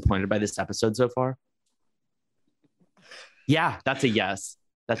bit disappointed by this episode so far? Yeah, that's a yes.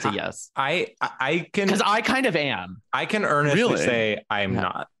 That's a yes. I can, because I kind of am. I can earnestly say I'm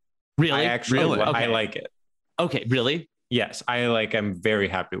not. Really? I actually I like it. Okay, really? Yes, I'm very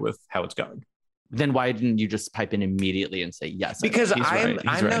happy with how it's going. Then why didn't you just pipe in immediately and say yes? Because I'm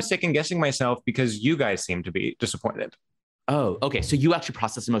now second guessing myself because you guys seem to be disappointed. Oh, okay. So you actually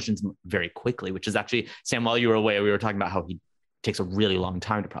process emotions very quickly, which is actually, Sam, while you were away, we were talking about how he takes a really long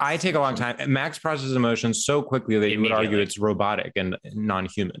time to process. I take a long time. Max processes emotions so quickly that you would argue it's robotic and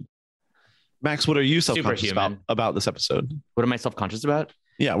non-human. Max, what are you self-conscious about this episode? What am I self-conscious about?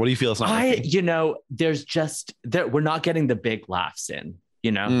 Yeah. What do you feel? There's just we're not getting the big laughs in.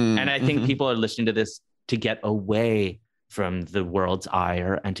 And I think people are listening to this to get away from the world's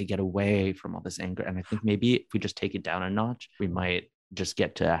ire and to get away from all this anger. And I think maybe if we just take it down a notch, we might just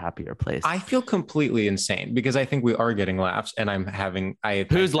get to a happier place. I feel completely insane because I think we are getting laughs and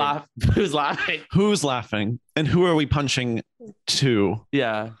Who's laughing? Who's laughing? And who are we punching to?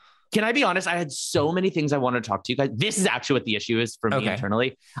 Yeah. Can I be honest? I had so many things I wanted to talk to you guys. This is actually what the issue is for me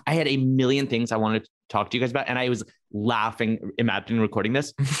internally. I had a million things I wanted to talk to you guys about. And I was laughing, imagining recording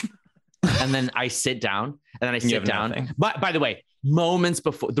this. And then I sit down and then I sit down. Nothing. But by the way, moments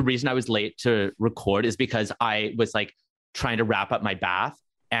before, the reason I was late to record is because I was like trying to wrap up my bath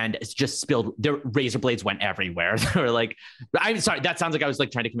and it's just spilled. Their razor blades went everywhere. They were like, I'm sorry. That sounds like I was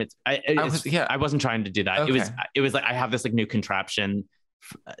like trying to commit. I wasn't trying to do that. Okay. It was like, I have this like new contraption.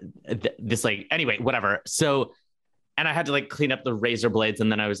 This like, anyway, whatever. So, and I had to like clean up the razor blades.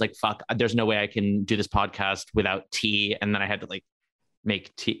 And then I was like, fuck, there's no way I can do this podcast without tea. And then I had to like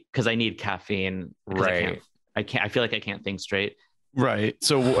make tea because I need caffeine. Right. I feel like I can't think straight. Right.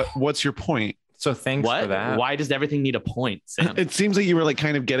 So what's your point? So thanks for that. Why does everything need a point, Sam? It seems like you were like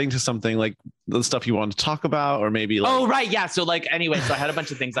kind of getting to something like the stuff you wanted to talk about, or maybe like... Oh, right. Yeah. So like, anyway, so I had a bunch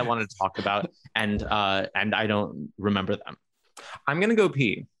of things I wanted to talk about and I don't remember them. I'm going to go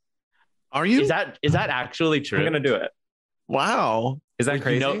pee. Are you? Is that actually true? I'm going to do it. Wow. Is that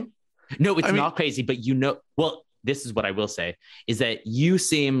crazy? No, it's not crazy, but well, this is what I will say is that you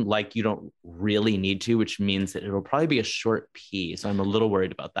seem like you don't really need to, which means that it'll probably be a short pee. So I'm a little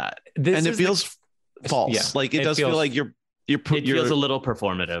worried about that. It feels false. Yeah, like it does feel like it feels a little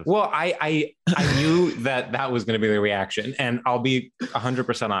performative. Well, I knew that was going to be the reaction, and I'll be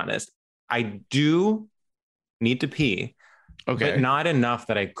 100% honest. I do need to pee, but not enough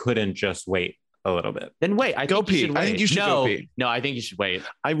that I couldn't just wait a little bit. Then wait. I think you should go pee. No, I think you should wait.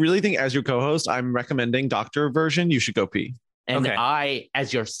 I really think as your co-host, I'm recommending doctor version. You should go pee. And I,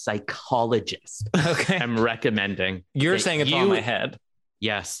 as your psychologist, am recommending. You're saying it's on my head.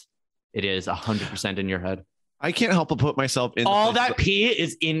 Yes, it is 100% in your head. I can't help but put myself in. All that pee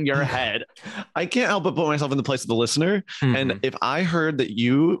is in your head. I can't help but put myself in the place of the listener. Mm-hmm. And if I heard that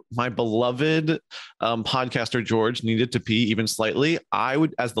you, my beloved podcaster George, needed to pee even slightly, I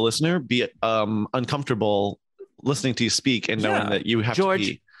would, as the listener, be uncomfortable listening to you speak and knowing that you have George,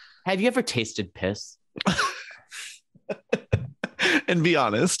 to pee. Have you ever tasted piss? And be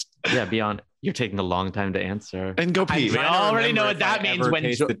honest. Yeah, be honest. You're taking a long time to answer. And go pee. We already know what that means when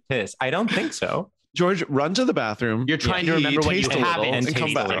tasted piss. I don't think so. George, run to the bathroom. You're trying to remember when you taste a little haven't and come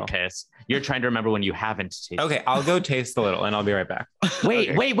tasted back. piss. You're trying to remember when you haven't tasted. Okay, I'll go taste a little and I'll be right back.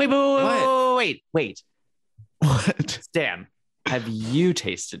 Wait. What? Sam, have you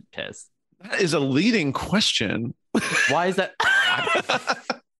tasted piss? That is a leading question. Why is that?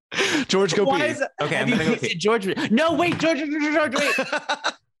 George, go Why pee. is that? Okay, Have I'm you gonna go tasted George? No, wait, George, wait.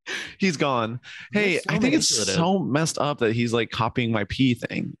 He's gone. Hey, You're so I think it's manipulative. so messed up that he's like copying my pee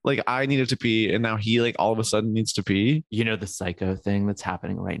thing. Like I needed to pee and now he like all of a sudden needs to pee. You know the psycho thing that's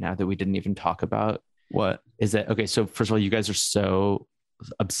happening right now that we didn't even talk about What? is that okay? So first of all, you guys are so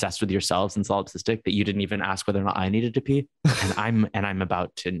obsessed with yourselves and solipsistic that you didn't even ask whether or not I needed to pee, and I'm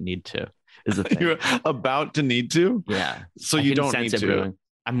about to need to. Is the thing. You're about to need to? Yeah. So I you can don't sense need it to. brewing.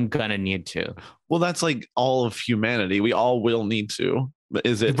 I'm gonna need to. Well, that's like all of humanity. We all will need to. But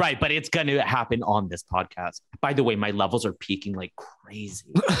is it Right, but it's gonna happen on this podcast. By the way, my levels are peaking like crazy.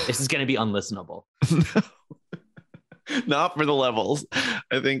 This is gonna be unlistenable. not for the levels?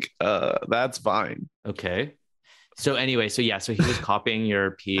 I think that's fine. Okay. So anyway, so he was copying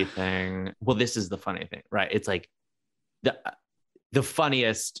your pee thing. Well, this is the funny thing, right? It's like the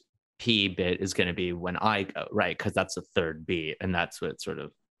funniest pee bit is going to be when I go, right? Because that's the third beat, and that's what sort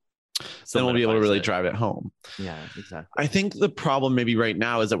of. Then we'll be able to solidifies really it. drive it home. Yeah, exactly. I think the problem maybe right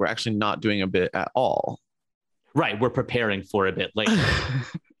now is that we're actually not doing a bit at all. Right, we're preparing for a bit. Like,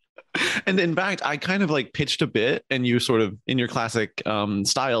 And in fact, I kind of like pitched a bit, and you sort of in your classic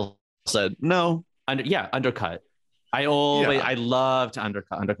style said no. undercut. I love to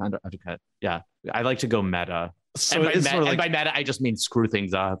undercut. Yeah, I like to go meta. So and it's sort of like, by meta, I just mean screw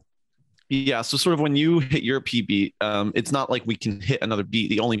things up. yeah. So sort of when you hit your pee beat, it's not like we can hit another beat.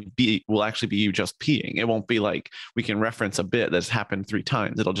 The only beat will actually be you just peeing. It won't be like we can reference a bit that's happened 3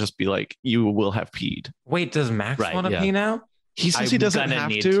 times. It'll just be like you will have peed. Wait, does Max Right, want to yeah. pee now? He says I'm he doesn't gonna have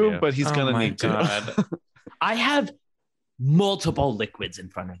need to, to. but he's gonna need to. I have multiple liquids in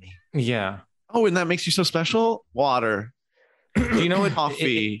front of me. Yeah. Oh, and that makes you so special? Water. Do you know what?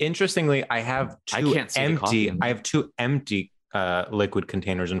 Coffee. Interestingly, I have I two can't see the coffee empty. in there. I have 2 empty liquid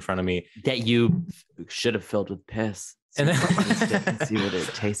containers in front of me. That you should have filled with piss. And then- see what it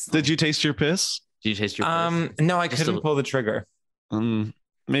tastes. Did you taste your piss? Did you taste your piss? No, I Just couldn't a- pull the trigger. Maybe.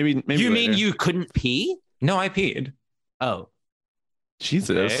 You later. mean you couldn't pee? No, I peed. Oh,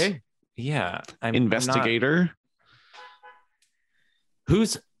 Jesus. okay. Yeah, I'm Investigator.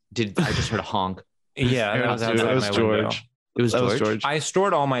 Did I just heard a honk? Yeah, that was That outside was my George. window. It was That was George. George. I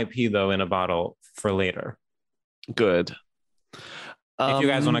stored all my pee though in a bottle for later. Good. If you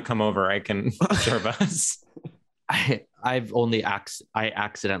guys want to come over, I can serve us. I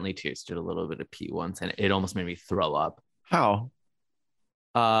accidentally tasted a little bit of pee once, and it almost made me throw up. How?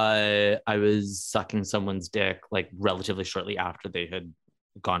 I was sucking someone's dick like relatively shortly after they had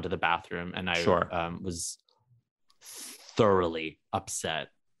gone to the bathroom, and I was thoroughly upset.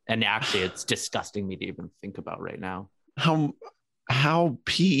 And actually, it's disgusting me to even think about right now. How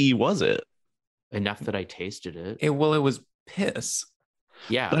PE was it? Enough that I tasted it. It was piss.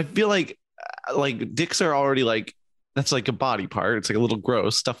 Yeah. But I feel like dicks are already like that's like a body part. It's like a little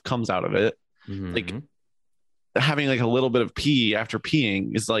gross. Stuff comes out of it. Mhm. Like having like a little bit of pee after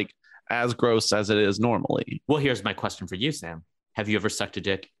peeing is like as gross as it is normally. Well, here's my question for you, Sam. Have you ever sucked a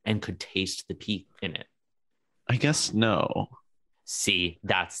dick and could taste the pee in it? I guess no. See,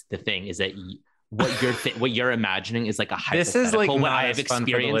 that's the thing is that what you're imagining is like a This hypothetical. is like what not I have as fun for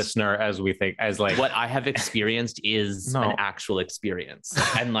the experienced. listener as we think. As like What I have experienced is No. an actual experience,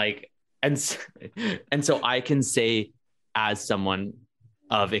 and so I can say, as someone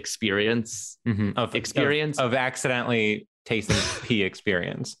of experience, of accidentally tasting pee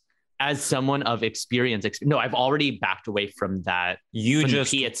experience. as someone of experience. No, I've already backed away from that. You from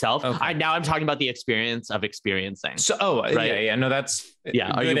just pee itself. okay. I'm talking about the experience of experiencing. So, Right. yeah. No, that's Yeah,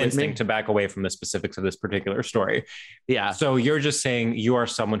 are good you with instinct me? to back away from the specifics of this particular story. Yeah. So you're just saying you are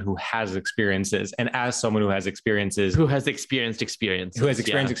someone who has experiences, and as someone who has experiences, Who has experienced experiences. who has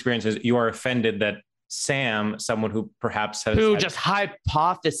experienced yeah. experiences, you are offended that Sam, someone who perhaps has Who had- just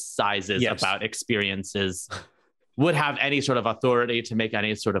hypothesizes Yes. about experiences would have any sort of authority to make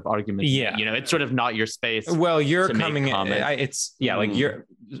any sort of argument. Yeah. You know, it's sort of not your space. Well, you're to make coming in. comment. It's like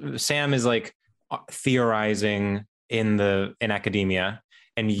Sam is like theorizing in academia,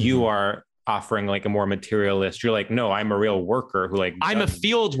 and you are offering like a more materialist. You're like, no, I'm a real worker who like I'm a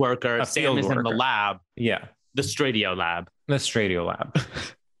field worker. A Sam field is in the worker. lab, yeah, the Stradio lab. the Stradio lab.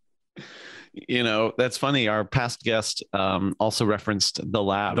 You know, that's funny. Our past guest also referenced the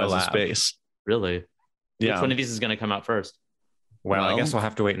lab The as a lab. space. Really? Yeah. Which one of these is going to come out first? Well, I Well- guess we'll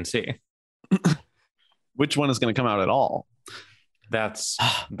have to wait and see. Which one is going to come out at all? That's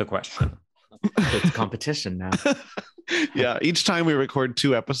the question. It's competition now. Yeah, each time we record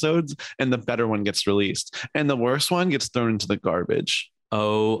 2 episodes and the better one gets released and the worst one gets thrown into the garbage.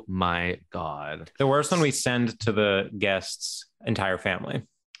 Oh my God. The worst one we send to the guests' entire family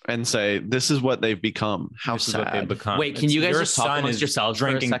and say, this is what they've become. How this sad. is what they've become. Wait, can you guys your just talk son amongst is yourselves for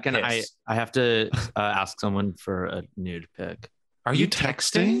a drinking second? piss. I have to ask someone for a nude pic. Are you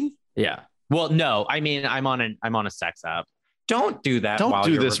texting? Yeah. Well, no. I mean, I'm on a sex app. Don't do that. Don't while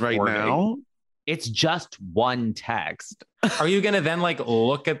do you're this recording. right now. It's just one text. Are you gonna then like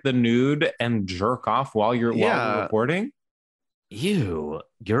look at the nude and jerk off while you're recording? Ew,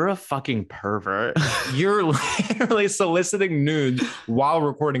 you're a fucking pervert. You're literally soliciting nudes while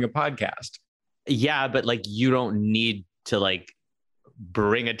recording a podcast. Yeah, but like you don't need to like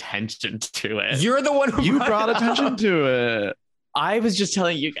bring attention to it. You're the one who You brought attention to it. I was just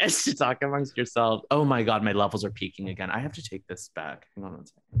telling you guys to talk amongst yourselves. Oh my God, my levels are peaking again. I have to take this back. Hang on one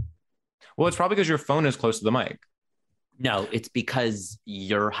second. Well, it's probably because your phone is close to the mic. No, it's because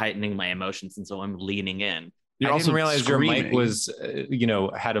you're heightening my emotions, and so I'm leaning in. I didn't realize your mic was,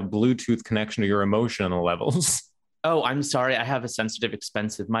 had a Bluetooth connection to your emotional levels. Oh, I'm sorry. I have a sensitive,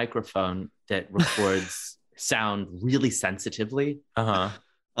 expensive microphone that records sound really sensitively.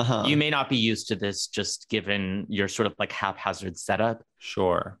 You may not be used to this, just given your sort of like haphazard setup.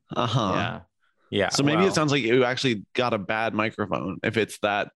 Sure. Yeah. So maybe it sounds like you actually got a bad microphone if it's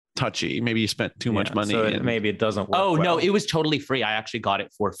that touchy. Maybe you spent too much money. So maybe it doesn't work. Oh, no, it was totally free. I actually got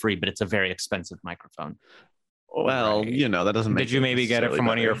it for free, but it's a very expensive microphone. Well, that doesn't make Did you maybe get it from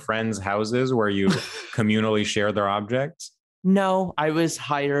one of your friends' houses where you communally share their objects? No, I was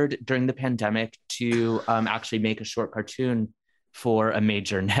hired during the pandemic to actually make a short cartoon for a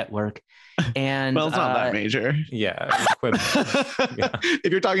major network. And well, it's not that major. Yeah.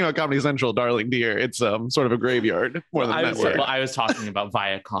 If you're talking about Comedy Central, darling dear, it's sort of a graveyard more than a network. I was talking about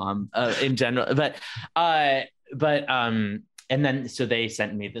Viacom in general, but and then so they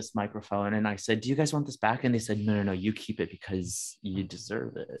sent me this microphone and I said, do you guys want this back? And they said, no, you keep it because you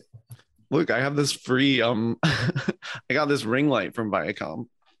deserve it. Look, I have this free I got this ring light from Viacom.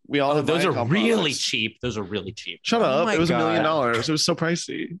 We all have those Viacom are really products. cheap. Those are really cheap. Shut up. It was God. $1 million. It was so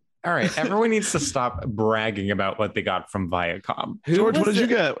pricey. All right. Everyone needs to stop bragging about what they got from Viacom. George, what did you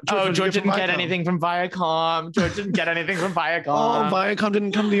get? George didn't get anything from Viacom. George didn't get anything from Viacom. Oh, Viacom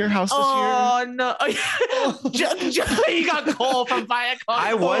didn't come to your house this year? Oh, no. You got coal from Viacom.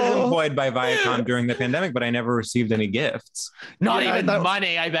 I was employed by Viacom during the pandemic, but I never received any gifts. Not even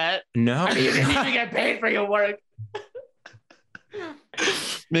money, I bet. No. I mean, you didn't even get paid for your work.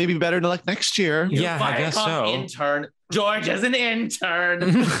 Maybe better to like next year. Yeah, I guess so. Intern. George is an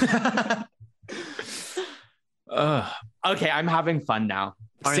intern. Okay, I'm having fun now.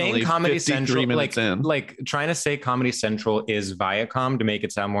 Finally, saying Comedy Central, like trying to say Comedy Central is Viacom to make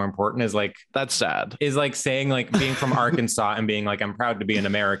it sound more important is like, that's sad. Is like saying like being from Arkansas and being like, I'm proud to be in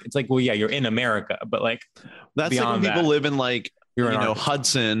America. It's like, well, yeah, you're in America, but like that's like when people live in like,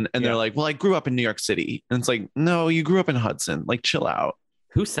 Hudson and they're like, well, I grew up in New York City. And it's like, no, you grew up in Hudson. Like, chill out.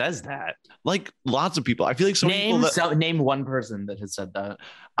 Who says that? Like lots of people. I feel like name one person that has said that.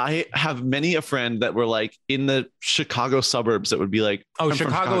 I have many a friend that were like in the Chicago suburbs that would be like, oh,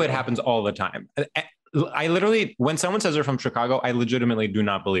 Chicago. It happens all the time. I literally, when someone says they're from Chicago, I legitimately do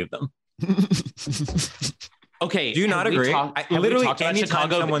not believe them. Okay. Do you not agree? Literally, have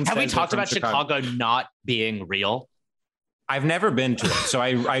we talked about Chicago not being real? I've never been to it. So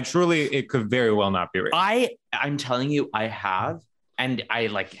I truly, it could very well not be real. I'm telling you, I have. And I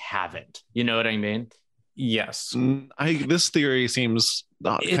like haven't. You know what I mean? Yes. This theory seems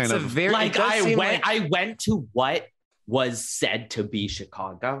kind of very like I went to what was said to be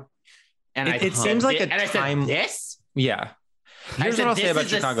Chicago, and it seems like a time. I said, this. Yeah. Here's what I'll say about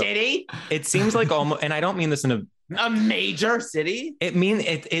Chicago. City? It seems like almost, and I don't mean this in a major city.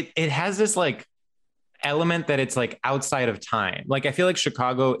 It has this like element that it's like outside of time. Like I feel like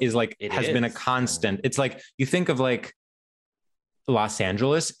Chicago is like has been a constant. It's like you think of like Los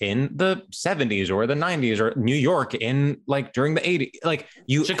Angeles in the 70s or the 90s or New York in like during the 80s. Like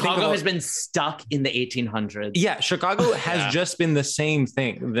Chicago has been stuck in the 1800s. Yeah, Chicago has just been the same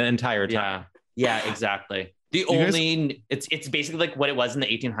thing the entire time. Yeah, exactly. It's basically like what it was in the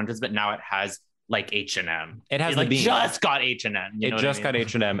 1800s, but now it has like H&M. It has just got H&M. It just got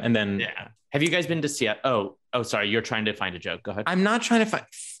H&M, and then Have you guys been to Seattle? Oh, sorry. You're trying to find a joke. Go ahead. I'm not trying to find.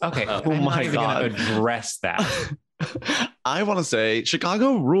 Okay. I'm not even gonna address that. I want to say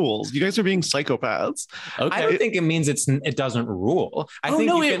Chicago rules. You guys are being psychopaths. Okay. I don't think it means it doesn't rule. I think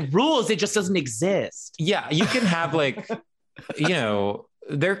it rules. It just doesn't exist. Yeah, you can have like,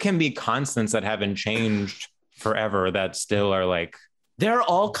 there can be constants that haven't changed forever that still are like There are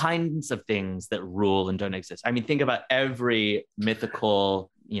all kinds of things that rule and don't exist. I mean, think about every mythical,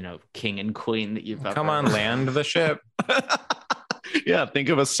 king and queen that you've ever. Come on, land the ship. Yeah, think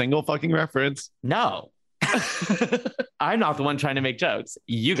of a single fucking reference. No. I'm not the one trying to make jokes.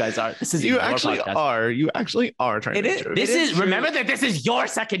 You guys are. This is You actually are trying to make jokes. Remember that this is your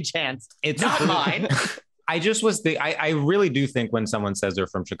second chance. It's not mine. I really do think when someone says they're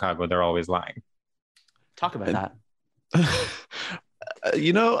from Chicago, they're always lying. Talk about that.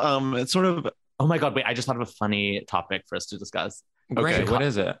 It's sort of. Oh my God! Wait, I just thought of a funny topic for us to discuss. Great. What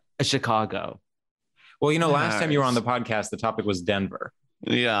is it? Chicago. Well, last time you were on the podcast, the topic was Denver.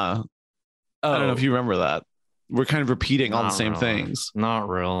 Yeah. I don't know if you remember that. We're kind of repeating all the same things. Not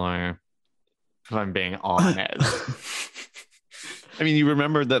really. If I'm being honest. I mean, you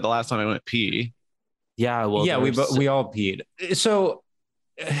remembered that the last time I went pee. Yeah. Well, yeah, we all peed. So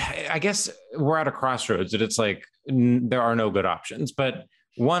I guess we're at a crossroads that it's like there are no good options, but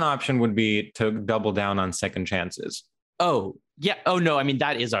one option would be to double down on second chances. Oh, yeah. Oh, no. I mean,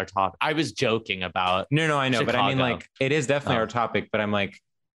 that is our topic. I was joking about. No, I know. Chicago. But I mean, like, it is definitely our topic, but I'm like,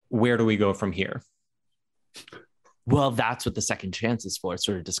 where do we go from here? Well, that's what the second chance is for,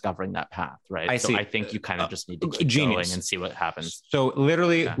 sort of discovering that path, right? I see. I think you kind of just need to keep going and see what happens. So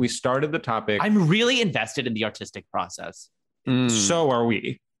literally, we started the topic. I'm really invested in the artistic process. So are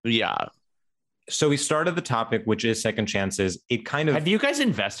we. Yeah. So we started the topic, which is second chances. It kind of... Have you guys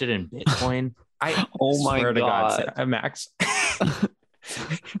invested in Bitcoin? Oh my God, Max.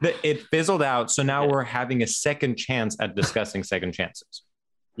 It fizzled out. So now we're having a second chance at discussing second chances.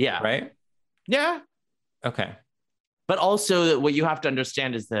 Yeah. Right? Yeah. Okay. But also what you have to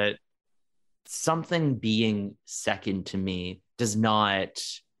understand is that something being second to me does not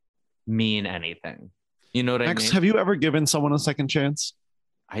mean anything. You know what Max, I mean? have you ever given someone a second chance?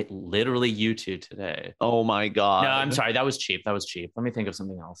 I literally you two today. Oh my God. No, I'm sorry. That was cheap. Let me think of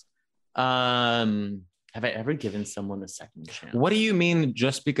something else. Have I ever given someone a second chance? What do you mean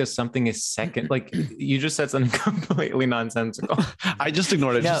just because something is second? Like you just said something completely nonsensical. I just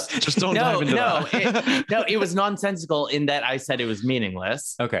ignored it. Just don't dive into that. It was nonsensical in that I said it was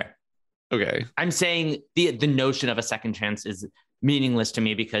meaningless. Okay. I'm saying the notion of a second chance is meaningless to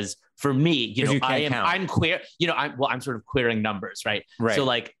me because for me, I'm queer, I'm sort of queering numbers, right? Right. So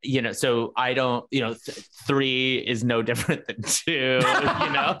like, so I don't, 3 is no different than 2,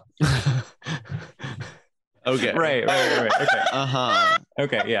 Okay. Right. Okay.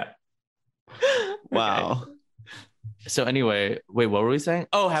 Okay. Yeah. Wow. Okay. So anyway, wait, what were we saying?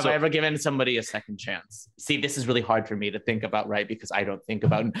 Oh, have I ever given somebody a second chance? See, this is really hard for me to think about, right? Because I don't think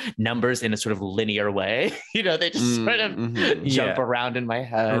about numbers in a sort of linear way. They just sort of jump around in my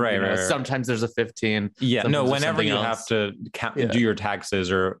head. Right. Sometimes there's a 15. Yeah. No, whenever you have to do your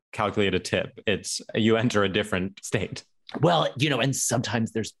taxes or calculate a tip, you enter a different state. Well, and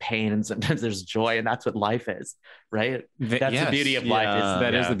sometimes there's pain and sometimes there's joy, and that's what life is, right? That's the beauty of life.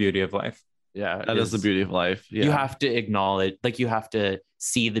 That is the beauty of life. Yeah, that is the beauty of life. Yeah. You have to acknowledge, you have to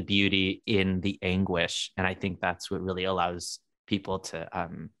see the beauty in the anguish, and I think that's what really allows people to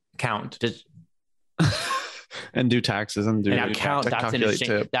count and do taxes and do count. That's an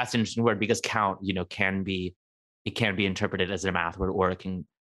interesting word because count, can be interpreted as a math word, or it can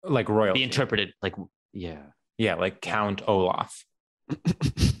like royalty be interpreted like like Count Olaf.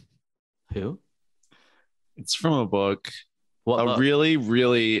 Who? It's from a book. A really,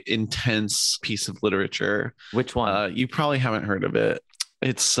 really intense piece of literature. Which one? You probably haven't heard of it.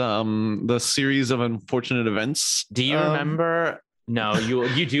 It's the series of unfortunate events. Do you remember? No,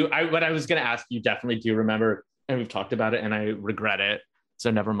 you do. What I was going to ask, you definitely do remember, and we've talked about it, and I regret it.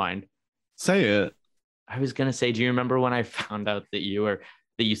 So never mind. Say it. I was going to say, do you remember when I found out that you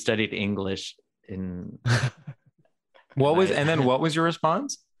studied English in? What was your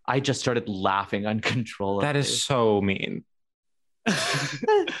response? I just started laughing uncontrollably. That is so mean.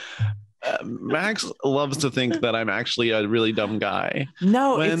 Max loves to think that I'm actually a really dumb guy.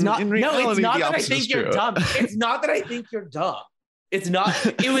 No, it's not. No, it's not that I think you're dumb. It's not that I think you're dumb. It's not.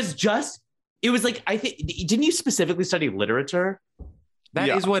 It was like, I think, didn't you specifically study literature? That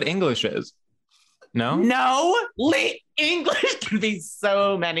is what English is. No, English can be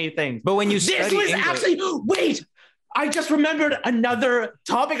so many things. But when you wait, I just remembered another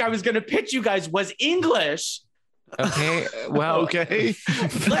topic I was going to pitch you guys was English. Okay. Well, okay.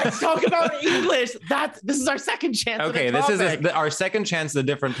 Let's talk about English. This is our second chance. Okay. This is our second chance. A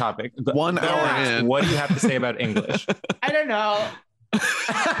different topic. 1 hour in. What do you have to say about English? I don't know.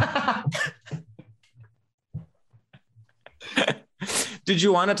 Did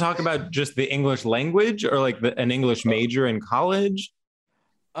you want to talk about just the English language or like an English major in college?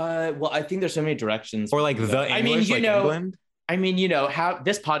 Well, I think there's so many directions. Or like the English, England? I mean, you know, how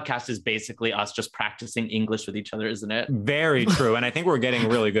this podcast is basically us just practicing English with each other, isn't it? Very true. And I think we're getting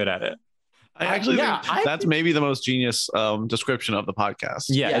really good at it. I actually think that's maybe the most genius description of the podcast.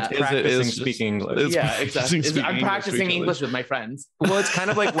 Yeah, it's practicing speaking English. Yeah, exactly. I'm practicing English with my friends. Well, it's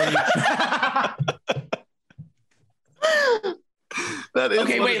kind of like when you... That is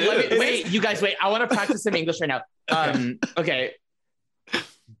okay, wait, you guys, wait. I want to practice some English right now. Okay.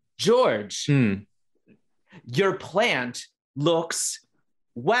 George, your plant looks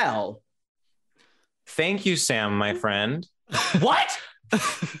well. Thank you, Sam, my friend. What?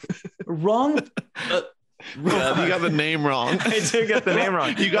 Wrong. You got the name wrong. I did get the name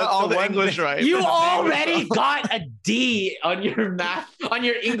wrong. You got all the English right. You already got a D on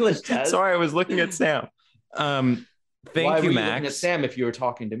your English test. Sorry, I was looking at Sam. Thank you, Max. Looking at Sam if you were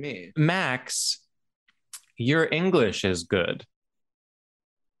talking to me? Max, your English is good.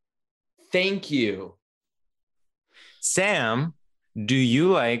 Thank you. Sam, do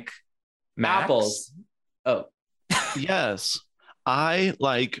you like Max? Apples? Oh. Yes, I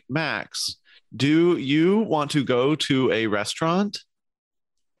like Max. Do you want to go to a restaurant?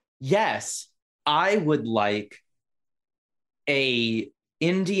 Yes, I would like a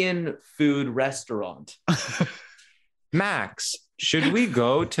Indian food restaurant. Max, should we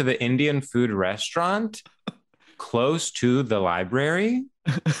go to the Indian food restaurant close to the library?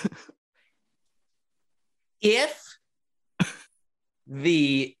 If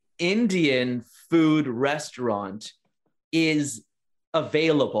the Indian food restaurant is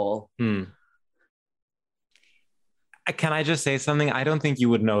available. Can I just say something? I don't think you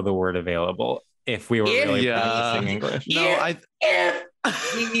would know the word available if we were really practicing English. If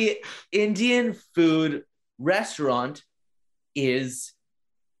the Indian food restaurant is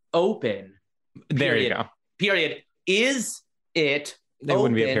open. There you go. Period. Is it There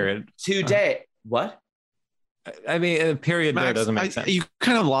wouldn't be a period. Today. What? I mean, a period Max, there doesn't make sense. You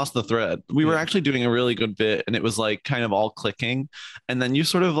kind of lost the thread. We were actually doing a really good bit and it was like kind of all clicking. And then you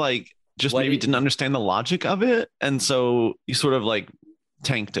sort of like just maybe didn't understand the logic of it. And so you sort of like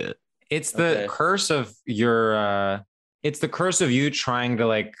tanked it. It's the curse of your, it's the curse of you trying to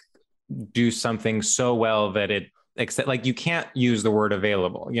like do something so well that it, except like you can't use the word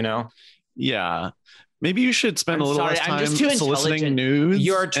available, you know? Yeah. Maybe you should spend a little less time soliciting news.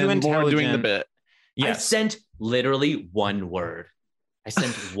 You are too intelligent. More doing the bit. Yes. I sent literally one word. I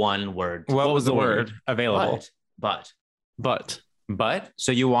sent one word. What was the word? Available. But.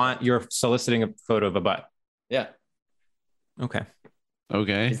 So you're soliciting a photo of a butt. Yeah. Okay. We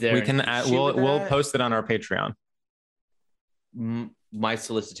can we'll post it on our Patreon. My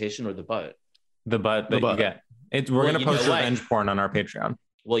solicitation or the butt? The butt that you get. We're going to post revenge porn on our Patreon.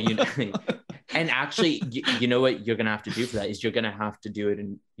 Well, and actually, you know what you're going to have to do for that is you're going to have to do it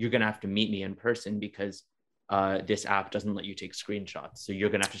and you're going to have to meet me in person because this app doesn't let you take screenshots. So you're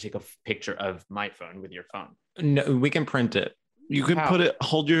going to have to take a picture of my phone with your phone. No, we can print it. You can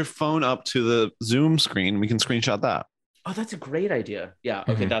hold your phone up to the Zoom screen. We can screenshot that. Oh, that's a great idea. Yeah.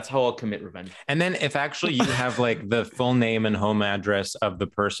 Okay. That's how I'll commit revenge. And then if actually you have like the full name and home address of the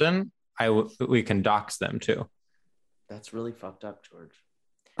person, we can dox them too. That's really fucked up, George.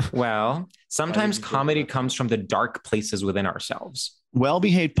 Well, sometimes comedy comes from the dark places within ourselves.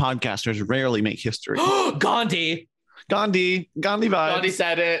 Well-behaved podcasters rarely make history. Gandhi vibes. Gandhi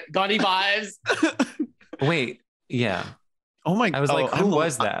said it. Gandhi vibes. Wait, yeah. Oh my! I was like, who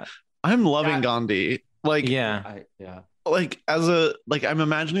was that? I'm loving Gandhi. Like, yeah. Like I'm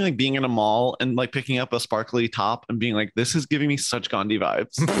imagining like being in a mall and like picking up a sparkly top and being like, this is giving me such Gandhi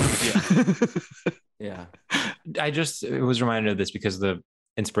vibes. Yeah. I just was reminded of this because the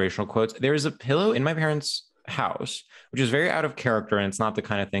inspirational quotes. There is a pillow in my parents' house, which is very out of character, and it's not the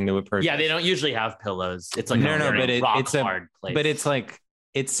kind of thing that would purchase. Yeah, they don't usually have pillows. It's like it's a hard place. But it's like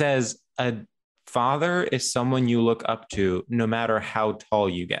it says a father is someone you look up to, no matter how tall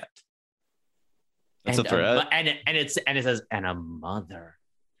you get. That's a threat. And it says, and a mother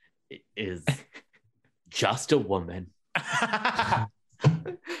is just a woman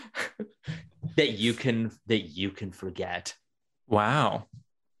that you can forget. Wow.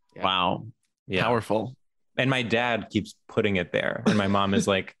 Yeah. Wow. Yeah. Powerful. And my dad keeps putting it there. And my mom is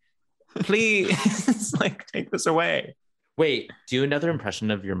like, please, like, take this away. Wait, do another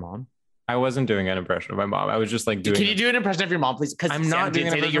impression of your mom. I wasn't doing an impression of my mom. I was just like doing. Can you do an impression of your mom, please? Because I'm not doing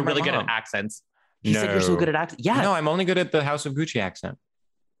say that you're really good at accents. He said you're so good at accents. Yeah. No, I'm only good at the House of Gucci accent.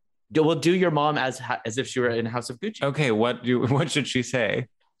 We'll do your mom as if she were in House of Gucci. Okay, what should she say?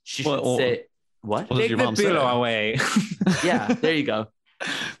 She should say what? Take the pillow away. Yeah, there you go.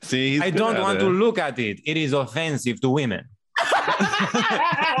 See, I don't want to look at it. It is offensive to women.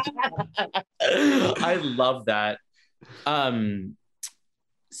 I love that.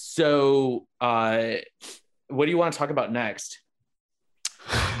 So, what do you want to talk about next?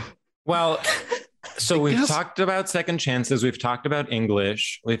 Well, so we've talked about second chances. We've talked about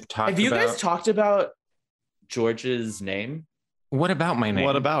English. We've talked. Have you guys talked about George's name? What about my name?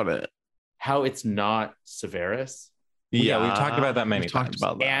 What about it? How it's not Severus? Yeah, we've talked about that many times. Talked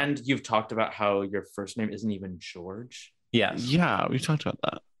about that. And you've talked about how your first name isn't even George. Yes. Yeah, we've talked about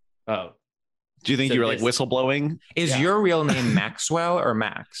that. Oh. Do you think So you were like whistleblowing? Is your real name Maxwell or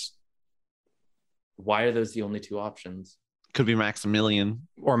Max? Why are those the only two options? Could be Maximilian.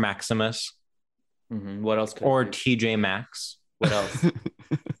 Or Maximus. Mm-hmm. What else? Or TJ Maxx. What else?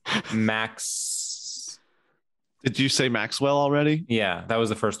 Max. Did you say Maxwell already? Yeah, that was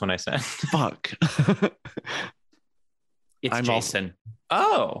the first one I said. Fuck. It's Jason.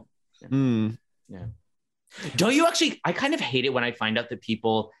 Oh. Mm. Yeah. Don't you actually? I kind of hate it when I find out that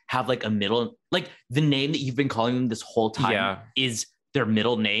people have like a middle, like the name that you've been calling them this whole time is their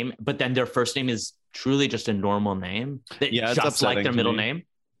middle name, but then their first name is truly just a normal name. That just like their middle name.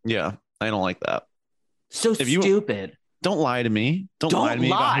 Yeah, I don't like that. So stupid. Don't lie to me. Don't lie to me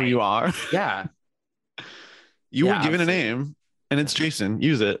about who you are. Yeah. You were given a name, and it's Jason.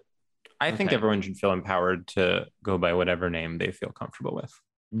 Use it. I think everyone should feel empowered to go by whatever name they feel comfortable with.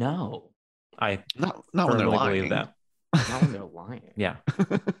 No. I not when they're lying. Believe that. Not when they're lying. Yeah.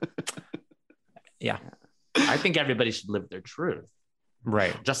 Yeah. I think everybody should live their truth.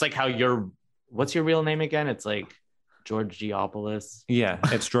 Right. Just like how what's your real name again? It's like Georgiopoulos. Yeah,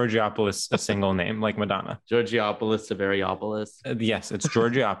 it's Georgiopoulos, a single name, like Madonna. Georgiopoulos Severiopoulos. Yes, it's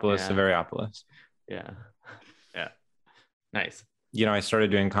Georgiopoulos Severiopoulos. Yeah. Yeah. Nice. You know, I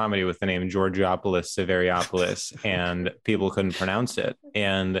started doing comedy with the name Georgiopoulos Severiopoulos, and people couldn't pronounce it.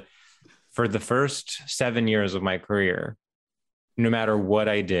 And for the first 7 years of my career, no matter what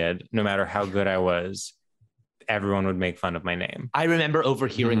I did, no matter how good I was, everyone would make fun of my name. I remember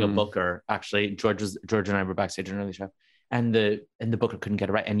overhearing a booker, actually, George and I were backstage in an early show, and the booker couldn't get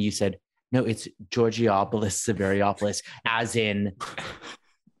it right. And you said, no, it's Georgiopoulos Severiopoulos, as in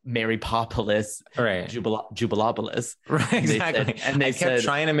Mary Popolis, right? Jubilopolis, right? Exactly. And they kept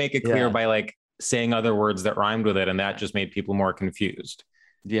trying to make it clear by like saying other words that rhymed with it, and that just made people more confused.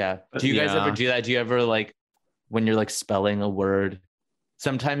 Yeah. Do you guys ever do that? Do you ever like when you're like spelling a word?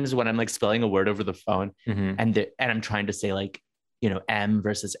 Sometimes when I'm like spelling a word over the phone and I'm trying to say like, you know, M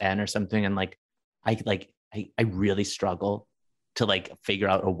versus N or something, and like I really struggle to like figure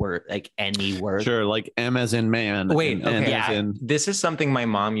out a word, like any word. Sure, like M as in man. Wait, okay. As in... This is something my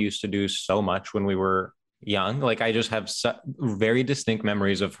mom used to do so much when we were young. Like I just have very distinct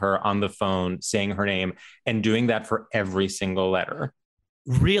memories of her on the phone saying her name and doing that for every single letter.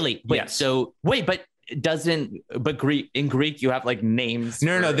 Really? Wait, yes. So wait, but in Greek you have like names.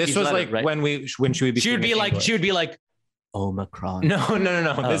 No. This was letters, like right? when she would be. She would be like Omicron. No.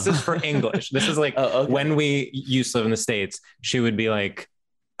 This is for English. This is like when we used to live in the States. She would be like,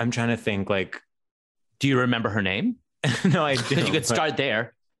 I'm trying to think. Like, do you remember her name? No, I do. Because you could start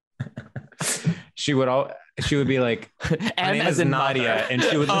there. She would be like, M as in Nadia, mother. And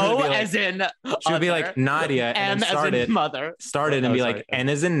she would be like, as in she would be like Nadia, and M as in mother. Started and be like N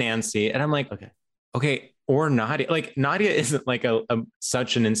as in Nancy, and I'm like, okay, or Nadia. Like Nadia isn't like a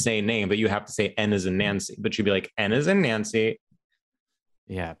such an insane name, but you have to say N as in Nancy. But she'd be like N as in Nancy.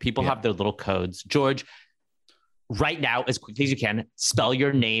 Yeah, people have their little codes. George, right now, as quickly as you can, spell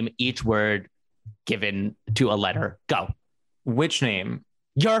your name, each word given to a letter. Go. Which name?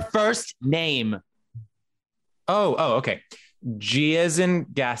 Your first name. Oh, okay. G as in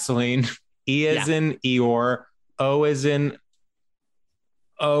gasoline, E as in Eeyore, O as in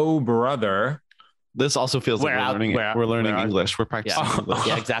oh brother. This also feels like we're learning English. We're practicing English.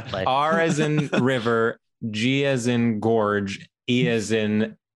 Yeah, exactly. R as in river, G as in gorge, E as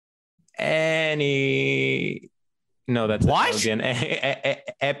in any. No, that's what?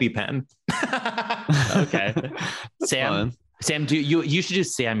 EpiPen. Okay. Sam, you should do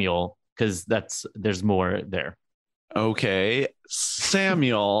Samuel, because there's more there. Okay,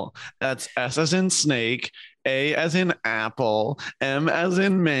 Samuel. That's S as in snake, A as in apple, M as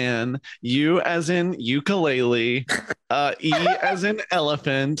in man, U as in ukulele, E as in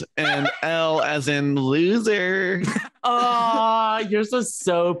elephant, and L as in loser. Oh, yours was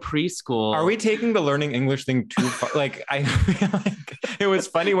so preschool. Are we taking the learning English thing too far? Like, I feel like it was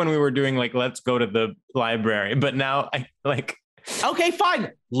funny when we were doing like, let's go to the library, but now I like. Okay, fine.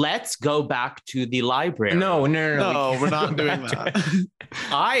 Let's go back to the library. No, we're not doing that.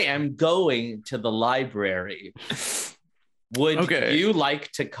 I am going to the library. Would you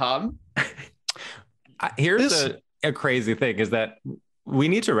like to come? Here's a crazy thing is that we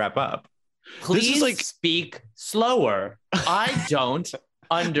need to wrap up. Please speak slower. I don't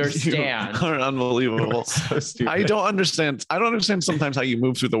understand. You are unbelievable. So stupid. I don't understand sometimes how you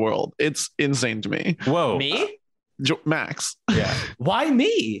move through the world. It's insane to me. Whoa. Me? Max. Yeah. Why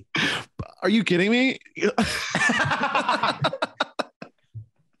me? Are you kidding me?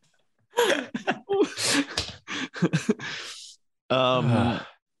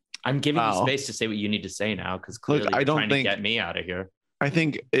 I'm giving you space to say what you need to say now, because clearly you're trying to get me out of here. I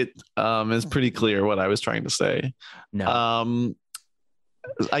think it is pretty clear what I was trying to say. No.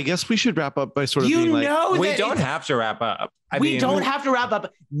 I guess we should wrap up by sort of being like, we don't have to wrap up. We don't have to wrap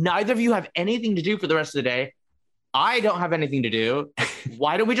up. Neither of you have anything to do for the rest of the day. I don't have anything to do.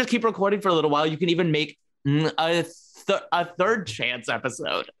 Why don't we just keep recording for a little while? You can even make a third chance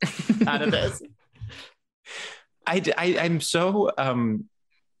episode out of this. I'm so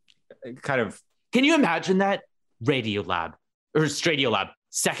kind of. Can you imagine that? Radiolab or Stradiolab,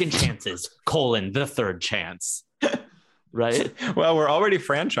 second chances, the third chance. Right? Well, we're already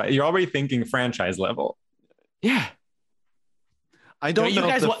franchise. You're already thinking franchise level. Yeah. I don't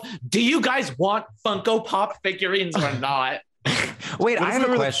know. Do you guys want Funko Pop figurines or not? Wait, I have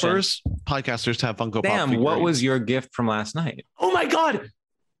a question. The first podcasters to have Funko Pop figurines. What was your gift from last night? Oh my God.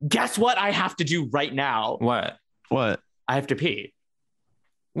 Guess what I have to do right now? What? I have to pee.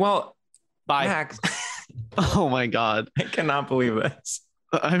 Well, bye. Max. Oh my God. I cannot believe this.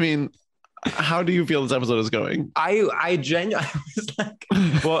 I mean, how do you feel this episode is going? I genuinely was like,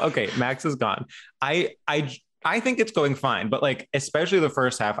 well, okay, Max is gone. I think it's going fine, but like, especially the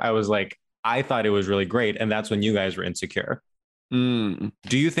first half, I was like, I thought it was really great. And that's when you guys were insecure. Do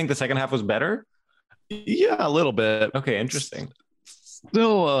you think the second half was better? Yeah, a little bit. Okay, interesting.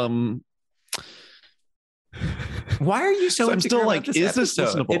 Still, why are you so I'm still like, is this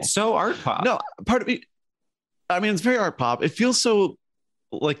listenable? It's so art pop. No, part of me, I mean, it's very art pop. It feels so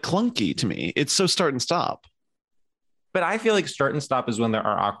like clunky to me. It's so start and stop. But I feel like start and stop is when there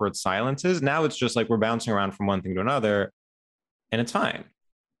are awkward silences. Now it's just like we're bouncing around from one thing to another and it's fine.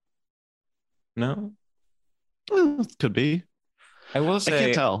 No? Well, could be. I will say, I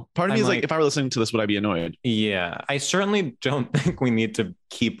can't tell. Part of me is like, if I were listening to this, would I be annoyed? Yeah. I certainly don't think we need to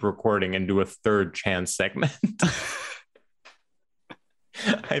keep recording and do a third chance segment.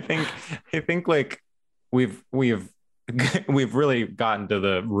 I think like we've really gotten to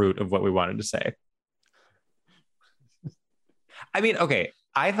the root of what we wanted to say. I mean, okay,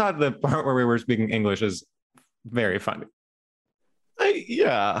 I thought the part where we were speaking English is very funny.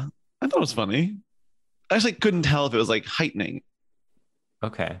 I thought it was funny. I just like couldn't tell if it was like heightening.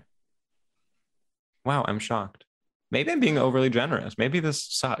 Okay. Wow, I'm shocked. Maybe I'm being overly generous. Maybe this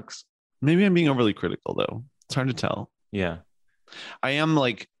sucks. Maybe I'm being overly critical though. It's hard to tell. Yeah. I am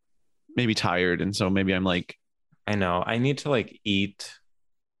like maybe tired, and so maybe I'm like, I know. I need to like eat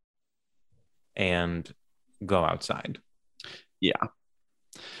and go outside. Yeah.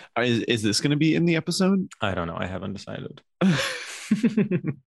 Is this going to be in the episode? I don't know. I haven't decided.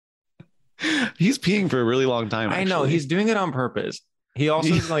 He's peeing for a really long time. Actually. I know. He's doing it on purpose. He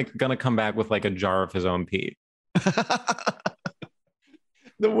also is like going to come back with like a jar of his own pee.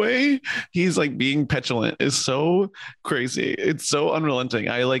 The way he's like being petulant is so crazy. It's so unrelenting.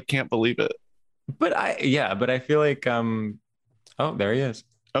 I like can't believe it. But I feel like oh, there he is.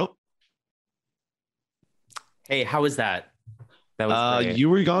 Oh. Hey, how was that? That was great. You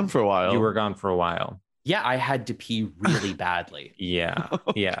were gone for a while. You were gone for a while. Yeah, I had to pee really badly. Yeah.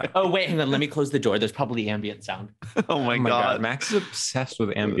 Oh, wait, hang on. Let me close the door. There's probably ambient sound. Oh my God. Max is obsessed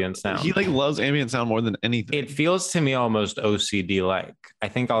with ambient sound. He like loves ambient sound more than anything. It feels to me almost OCD-like. I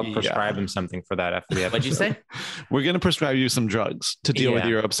think I'll prescribe him something for that after the episode. What'd you say? We're going to prescribe you some drugs to deal with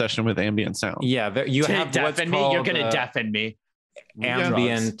your obsession with ambient sound. Yeah, you have deafen me. You're going to deafen me.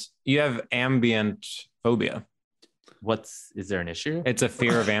 Ambient. You have ambient phobia. Is there an issue? It's a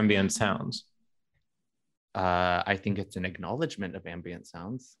fear of ambient sounds. I think it's an acknowledgement of ambient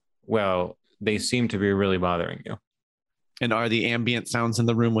sounds. Well, they seem to be really bothering you. And are the ambient sounds in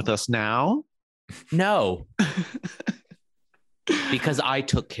the room with us now? No. Because I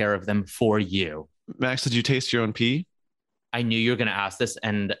took care of them for you. Max, did you taste your own pee? I knew you were going to ask this,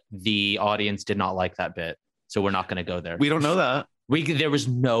 and the audience did not like that bit. So we're not going to go there. We don't know that. There was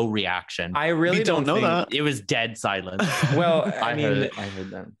no reaction. I really don't know that. It was dead silence. Well, I heard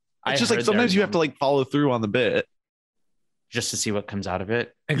them. It's just like sometimes you have to like follow through on the bit just to see what comes out of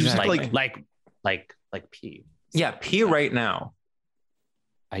it. Exactly. Like pee. Yeah, pee right now.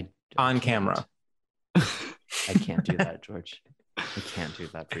 On camera. I can't do that, George. I can't do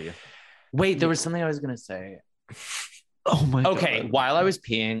that for you. Wait, there was something I was gonna say. Oh my God. Okay, while I was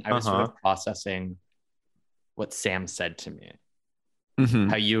peeing, I was sort of processing what Sam said to me.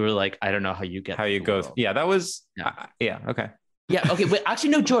 How you were like, I don't know how you get how you go. Yeah, that was. Yeah. Okay. Yeah. Okay. Wait. Actually,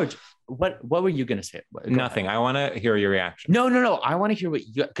 no, George. What were you gonna say? Nothing. I want to hear your reaction. No. I want to hear what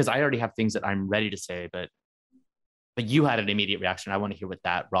you, because I already have things that I'm ready to say, but you had an immediate reaction. I want to hear what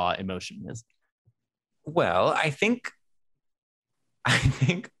that raw emotion is. Well, I think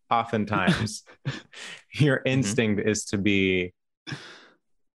oftentimes your instinct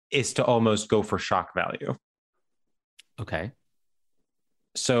is to almost go for shock value. Okay.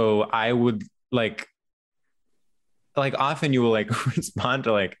 So I would like often you will like respond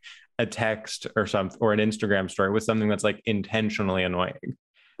to like a text or something or an Instagram story with something that's like intentionally annoying.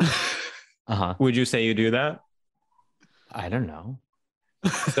 Would you say you do that? I don't know.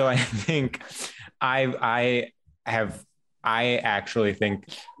 So I think I actually think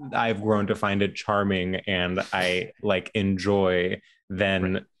I've grown to find it charming, and I like enjoy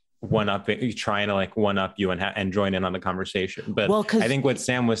then trying to like one up you and join in on the conversation. But I think what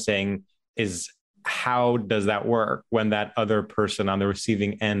Sam was saying is, how does that work when that other person on the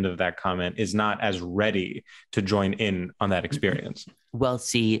receiving end of that comment is not as ready to join in on that experience? Well,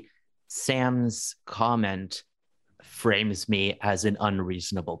 see, Sam's comment frames me as an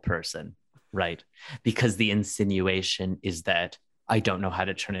unreasonable person, right? Because the insinuation is that I don't know how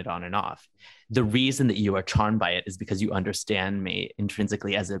to turn it on and off. The reason that you are charmed by it is because you understand me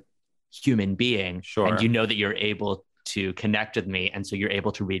intrinsically as a human being. Sure. And you know that you're able to connect with me. And so you're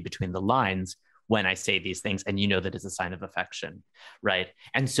able to read between the lines when I say these things, and you know that it's a sign of affection, right?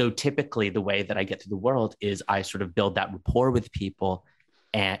 And so typically the way that I get through the world is I sort of build that rapport with people,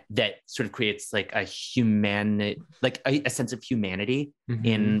 and that sort of creates like a a sense of humanity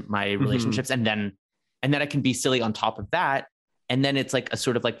in my relationships. And then I can be silly on top of that. And then it's like a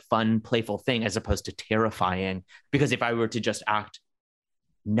sort of like fun, playful thing as opposed to terrifying. Because if I were to just act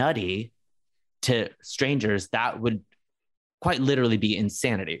nutty to strangers, that would quite literally be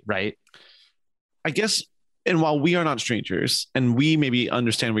insanity, right? I guess, and while we are not strangers and we maybe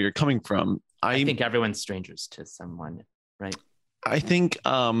understand where you're coming from, I think everyone's strangers to someone, right? I think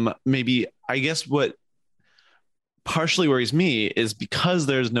I guess what partially worries me is because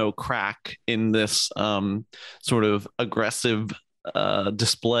there's no crack in this sort of aggressive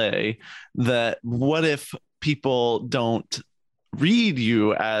display, that what if people don't read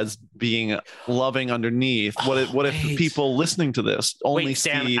you as being loving underneath? What if people listeing to this only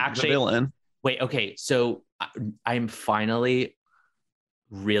see the villain? Wait, okay. So I'm finally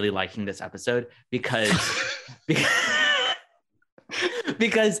really liking this episode because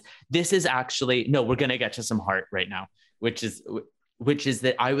this is actually, no, we're going to get to some heart right now, which is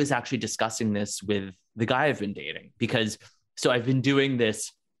that I was actually discussing this with the guy I've been dating, because so I've been doing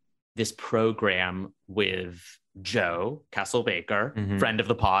this program with Joe Castlebaker, friend of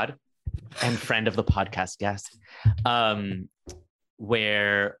the pod and friend of the podcast guest,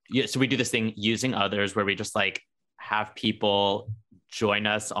 where so we do this thing using others, where we just like have people join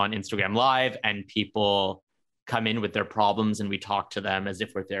us on Instagram Live, and people come in with their problems and we talk to them as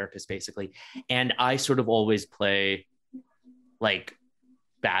if we're therapists, basically. And I sort of always play like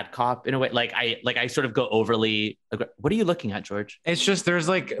bad cop in a way. Like I sort of go overly. What are you looking at, George? It's just there's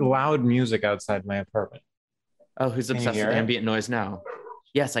like loud music outside my apartment. Oh, who's obsessed with ambient noise now?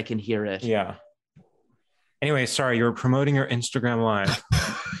 Yes, I can hear it. Yeah. Anyway, sorry, you were promoting your Instagram Live.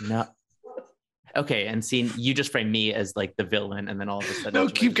 No. Okay, and seeing you just frame me as like the villain, and then all of a sudden. No,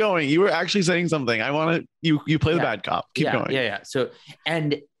 keep going. You were actually saying something. I want to. You play the bad cop. Keep going. Yeah. So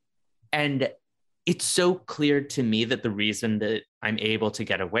and it's so clear to me that the reason that I'm able to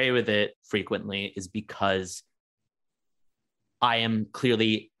get away with it frequently is because I am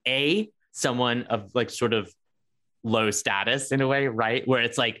clearly someone of like sort of low status in a way, right? Where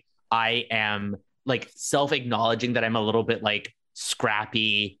it's like I am like self-acknowledging that I'm a little bit like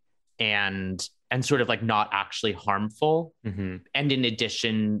scrappy and sort of like not actually harmful. And in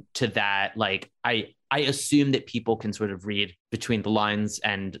addition to that, like I assume that people can sort of read between the lines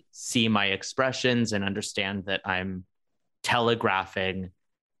and see my expressions and understand that I'm telegraphing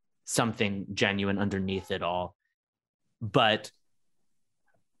something genuine underneath it all. But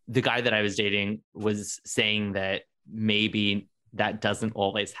the guy that I was dating was saying that maybe that doesn't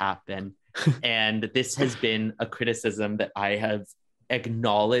always happen. And this has been a criticism that I have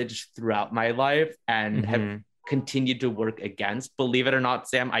acknowledged throughout my life and have continued to work against. Believe it or not,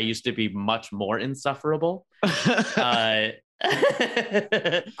 Sam, I used to be much more insufferable. I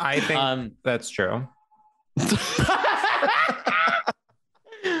think that's true.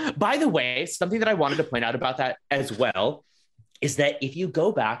 By the way, something that I wanted to point out about that as well is that if you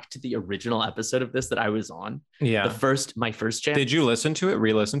go back to the original episode of this that I was on, my first chance. Did you listen to it?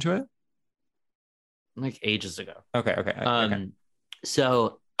 Re-listen to it? Like ages ago. Okay.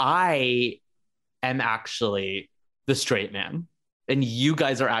 So I am actually the straight man, and you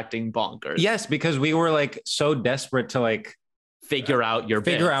guys are acting bonkers. Yes, because we were like so desperate to like figure out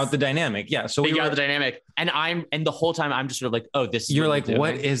the dynamic. Yeah. So figure out the dynamic. And the whole time I'm just sort of like, oh, this is you're like,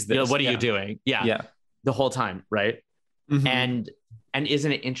 what is this? What are you doing? Yeah. Yeah. The whole time. Right. Mhm. And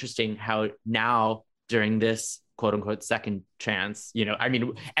isn't it interesting how now during this quote unquote second chance, I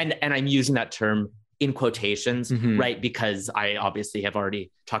mean, and I'm using that term in quotations, right? Because I obviously have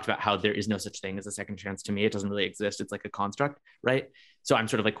already talked about how there is no such thing as a second chance to me. It doesn't really exist. It's like a construct, right? So I'm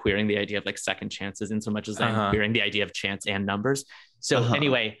sort of like queering the idea of like second chances in so much as I'm queering the idea of chance and numbers. So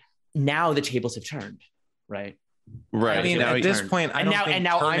anyway, now the tables have turned, right? Right. I mean, now at this point, and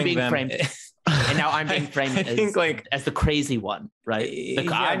now I'm being framed. And now I'm being framed as the crazy one, right?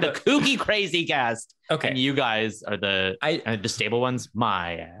 I'm the kooky crazy guest. Okay. And you guys are the stable ones.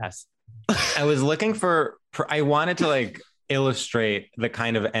 My ass. I was looking I wanted to like illustrate the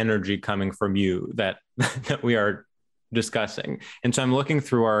kind of energy coming from you that we are discussing. And so I'm looking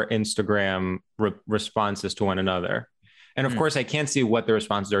through our Instagram responses to one another. And of course, I can't see what the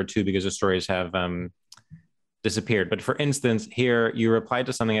responses are to because the stories have disappeared. But for instance, here you replied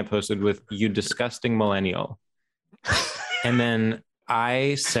to something I posted with "you disgusting millennial." And then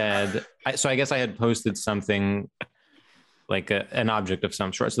I said, so I guess I had posted something like an object of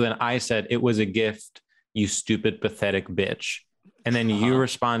some sort. So then I said, "It was a gift, you stupid, pathetic bitch." And then you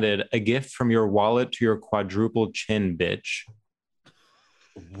responded, "A gift from your wallet to your quadruple chin, bitch."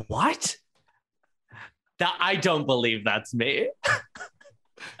 What? I don't believe that's me.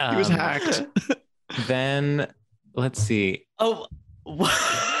 He was hacked. Then let's see. Oh,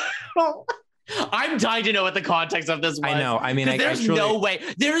 I'm dying to know what the context of this was. I know. I mean, there's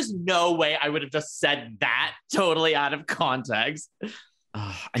no way I would have just said that totally out of context.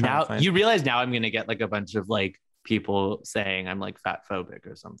 Now you realize now I'm going to get like a bunch of like people saying I'm like fat phobic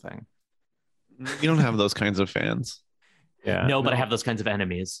or something. You don't have those kinds of fans. Yeah. No, but I have those kinds of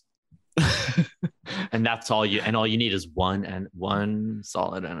enemies. And that's all all you need is one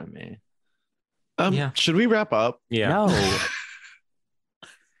solid enemy. Should we wrap up? Yeah. No.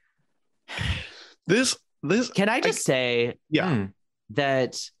 This Can I just say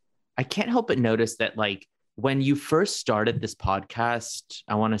that I can't help but notice that like when you first started this podcast,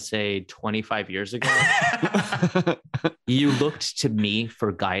 I want to say 25 years ago, you looked to me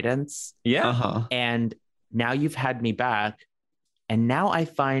for guidance. Yeah. And now you've had me back. And now I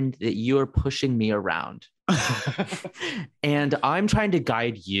find that you are pushing me around. And I'm trying to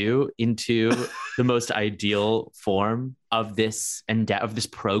guide you into the most ideal form of this of this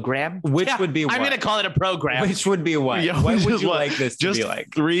program. Which would be what? I'm going to call it a program. Which would be what? Yeah, what would you like this to just be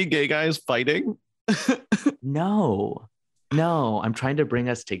like? 3 gay guys fighting? No, I'm trying to bring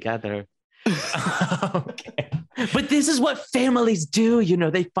us together. Okay. But this is what families do.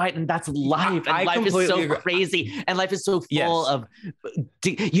 They fight, and that's life. And life is so crazy, and life is so full of,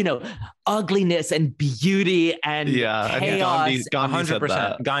 ugliness and beauty and chaos. Gandhi said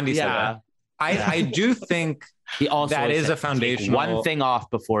that. Gandhi said that. I do think he also that is a foundational. One thing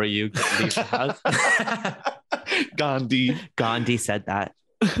off before you leave the house. Gandhi said that.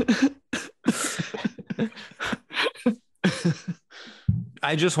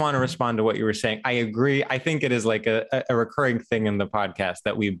 I just want to respond to what you were saying. I agree. I think it is like a recurring thing in the podcast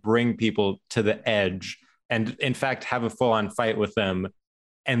that we bring people to the edge and in fact have a full-on fight with them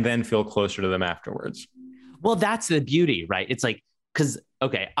and then feel closer to them afterwards. Well, that's the beauty, right? It's like, because,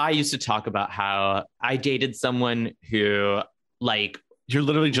 I used to talk about how I dated someone who like... You're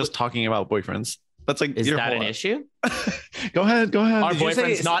literally just talking about boyfriends. That's like... Is that an issue? Go ahead. Our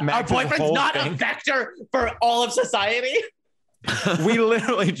boyfriend's not a vector for all of society? We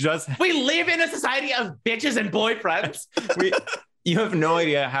literally we live in a society of bitches and boyfriends. You have no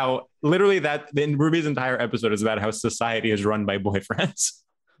idea how literally Ruby's entire episode is about how society is run by boyfriends.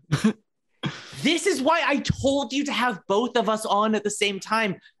 This is why I told you to have both of us on at the same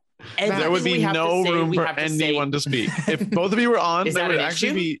time. There would be no room for anyone to speak. If both of you were on, there would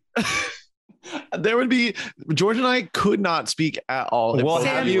actually be... There would be... George and I could not speak at all if both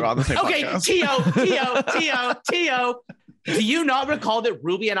of you were on the same podcast. Tio. Do you not recall that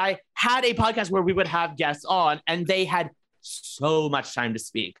Ruby and I had a podcast where we would have guests on and they had so much time to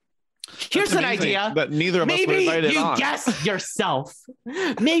speak? Here's an idea. That neither of us were invited on. Maybe you guess yourself.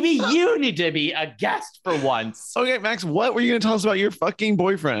 Maybe you need to be a guest for once. Okay, Max, what were you going to tell us about your fucking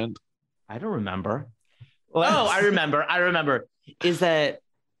boyfriend? I don't remember. I remember. Is that,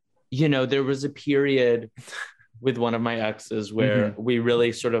 there was a period with one of my exes where we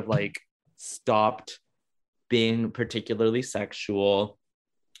really sort of like stopped being particularly sexual,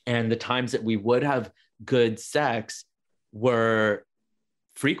 and the times that we would have good sex were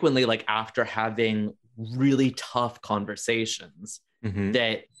frequently, like after having really tough conversations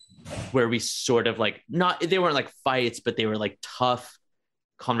that where we sort of like, they weren't like fights, but they were like tough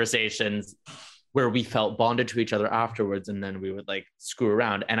conversations where we felt bonded to each other afterwards, and then we would like screw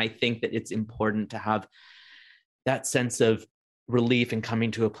around. And I think that it's important to have that sense of relief and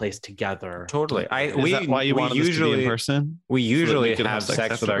coming to a place together. Totally. Is that why you want us to be in person? We usually have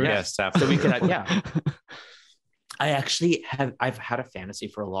sex with our guests after. So we could, I've had a fantasy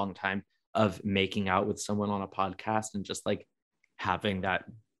for a long time of making out with someone on a podcast and just like having that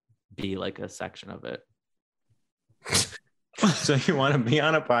be like a section of it. So you want to be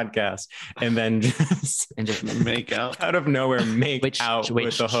on a podcast and then just make out out of nowhere, out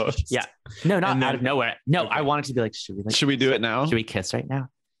with the host. Yeah. No, not out of nowhere. No, okay. I want it to be like, should we do it now? Should we kiss right now?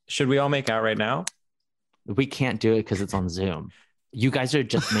 Should we all make out right now? We can't do it because it's on Zoom. You guys are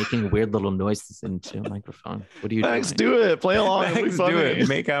just making weird little noises into a microphone. What are you doing? Max, do it. Play along. Max, do it.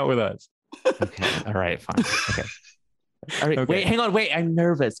 Make out with us. Okay. All right. Fine. Okay. All right. Okay. Wait, hang on. Wait, I'm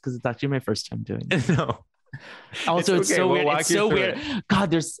nervous because it's actually my first time doing it. No. Also, it's so weird. It's so weird.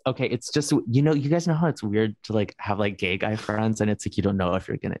 God, it's just, you guys know how it's weird to like have like gay guy friends, and it's like you don't know if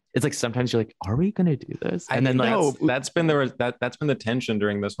you're gonna. It's like sometimes you're like, are we gonna do this? And then like that's been the tension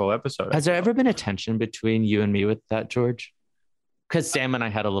during this whole episode. Has there ever been a tension between you and me with that, George? Because Sam and I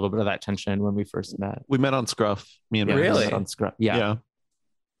had a little bit of that tension when we first met. We met on Scruff. Me and Max really met on Scruff. Yeah.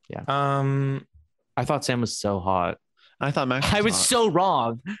 I thought Sam was so hot. I thought Max was so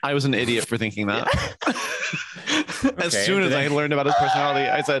wrong. I was an idiot for thinking that. As soon as I learned about his personality,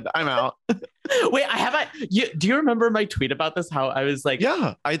 I said, I'm out. Wait, do you remember my tweet about this? How I was like,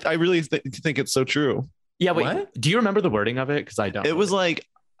 yeah, I really think it's so true. Yeah. Wait, what? Do you remember the wording of it? Because I don't. It was like,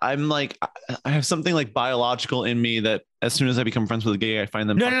 I have something like biological in me that as soon as I become friends with a gay, I find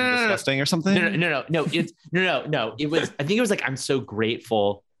them disgusting or something. No. It was, I think it was like, I'm so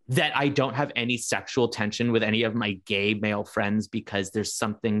grateful that I don't have any sexual tension with any of my gay male friends because there's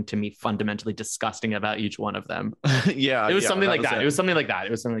something to me fundamentally disgusting about each one of them. It was something like that. It was something like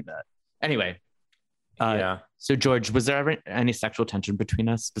that. Anyway. So George, was there ever any sexual tension between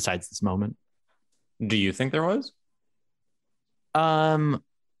us besides this moment? Do you think there was?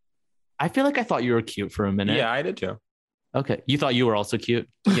 I feel like I thought you were cute for a minute. Yeah, I did too. Okay. You thought you were also cute?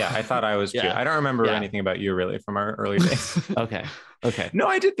 Yeah, I thought I was cute. I don't remember anything about you really from our early days. Okay. No,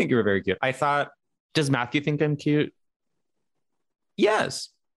 I did think you were very cute. I thought... Does Matthew think I'm cute? Yes.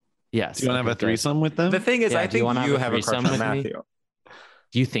 Do you want to have a threesome with them? The thing is, I think you have a crush on Matthew.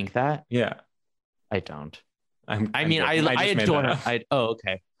 Do you think that? Yeah. I don't. I adore her.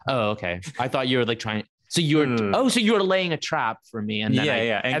 Okay. I thought you were like trying... So you were... so you were laying a trap for me. And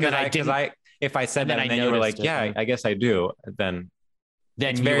then if I said that and then you were like, I guess I do, then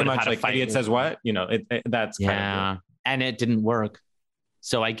it's very much like idiot says what, that's kind of and it didn't work.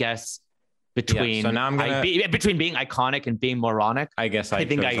 So I guess between between being iconic and being moronic, I guess I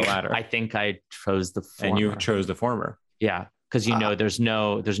chose the latter. I think I chose the former. And you chose the former. Yeah, because there's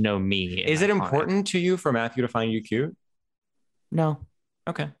no me. Is it important to you for Matthew to find you cute? No.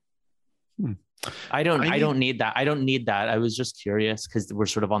 Okay. I don't need that. I don't need that. I was just curious because we're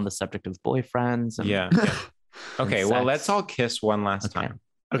sort of on the subject of boyfriends. And, Okay. Well, let's all kiss one last time.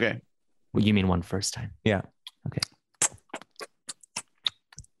 Okay. Well, you mean one first time? Yeah. Okay.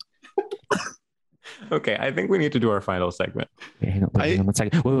 Okay. I think we need to do our final segment. Wait, hang on 1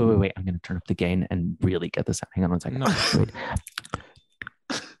 second. Wait. I'm going to turn up the gain and really get this out. Hang on 1 second. No.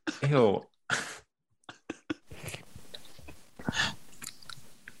 Ew.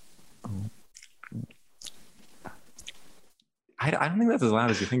 I don't think that's as loud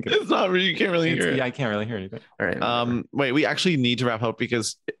as you think it is. It's not really, you can't really hear it. Yeah, I can't really hear anything. All right. Wait, we actually need to wrap up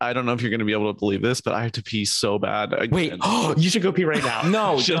because I don't know if you're going to be able to believe this, but I have to pee so bad. Again. Wait, you should go pee right now.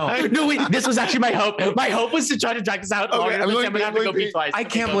 No, wait, this was actually my hope. My hope was to try to drag this out. Okay, I'm going to have to go pee twice. I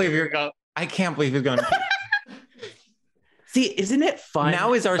can't believe you're going to pee. See, isn't it fun?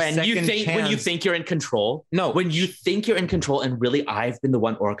 Now is our second chance. When you think you're in control. No. When you think you're in control and really I've been the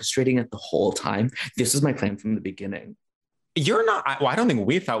one orchestrating it the whole time. This was my plan from the beginning. You're not. Well, I don't think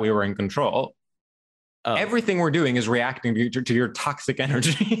we thought we were in control. Oh. Everything we're doing is reacting to your toxic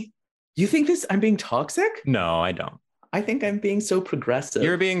energy. You think I'm being toxic? No, I don't. I think I'm being so progressive.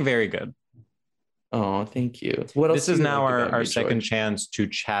 You're being very good. Oh, thank you. What else? This is now our second chance to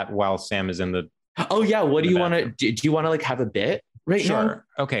chat while Sam is in the. Oh yeah. What do you want to do? Do you want to like have a bit right now? Sure.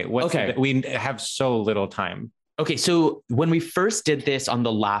 Okay. We have so little time. Okay, so when we first did this on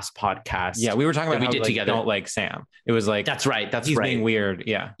the last podcast, we were talking about we how did together. Don't like Sam. It was like that's right. He's being weird.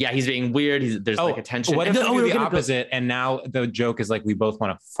 Yeah, he's being weird. There's like a tension. What if we do the opposite? And now the joke is like we both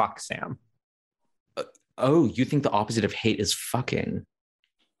want to fuck Sam. You think the opposite of hate is fucking?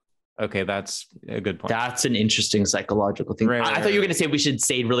 Okay, that's a good point. That's an interesting psychological thing. I thought you were going to say we should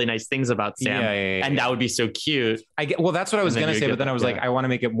say really nice things about Sam, and that would be so cute. Well, that's what I was going to say, but then I was like, I want to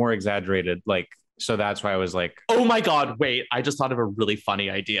make it more exaggerated. Like, so that's why I was like, oh my God, wait, I just thought of a really funny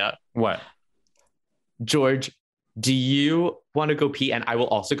idea. What? George, do you want to go pee? And I will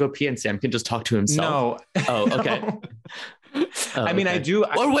also go pee, and Sam can just talk to himself. No. Oh, okay. I mean, I do.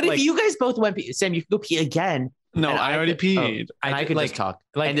 Or what if you guys both went pee? Sam, you can go pee again. No, I already peed. And I could just talk.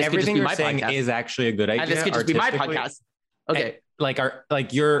 Like and this everything you're my saying podcast. is actually a good idea. And this could just be my podcast. Okay.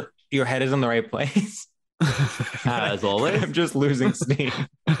 And, your head is in the right place. As always. I'm just losing steam.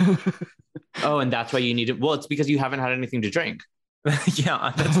 Oh, and that's why you need it. Well, it's because you haven't had anything to drink.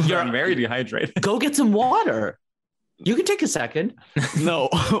 Yeah, you're very dehydrated. Go get some water. You can take a second. No,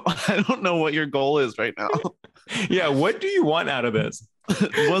 I don't know what your goal is right now. Yeah, what do you want out of this?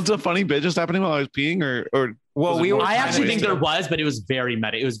 Was a funny bit just happening while I was peeing, or well, I actually think there was, but it was very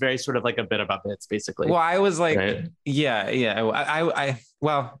meta. It was very sort of like a bit about bits, basically. Well, I was like, right? I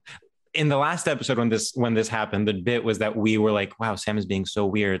well, in the last episode when this happened, the bit was that we were like, wow, Sam is being so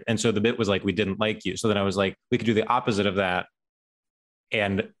weird, and so the bit was like, we didn't like you. So then I was like, we could do the opposite of that,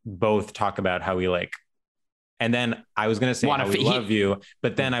 and both talk about how we like. And then I was gonna say how we love you,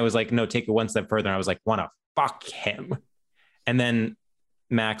 but then I was like, no, take it one step further. And I was like, wanna fuck him, and then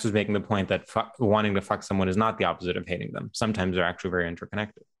Max was making the point that wanting to fuck someone is not the opposite of hating them. Sometimes they're actually very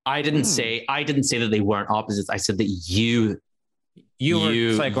interconnected. I didn't say that they weren't opposites. I said that you were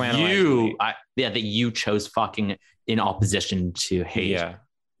psychoanalyzing. That you chose fucking in opposition to hate. Yeah,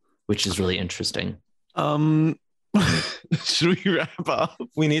 which is really interesting. Should we wrap up?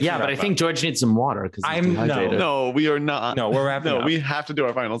 We need. Yeah, but I think George needs some water because no, we are not. No, we're wrapping up. We have to do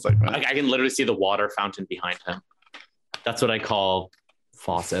our final segment. I can literally see the water fountain behind him. That's what I call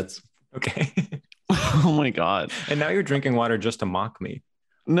faucets. Okay. Oh my God. And now you're drinking water just to mock me.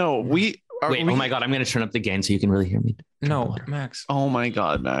 No, Wait, oh my God, I'm going to turn up the gain so you can really hear me. No, Max. Oh my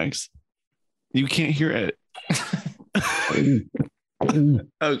God, Max. You can't hear it.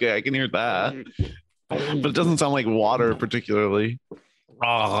 Okay, I can hear that. But it doesn't sound like water particularly.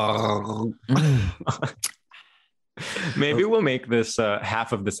 Maybe we'll make this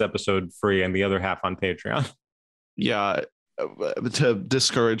half of this episode free and the other half on Patreon. Yeah, to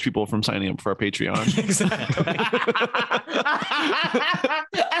discourage people from signing up for our Patreon. Exactly.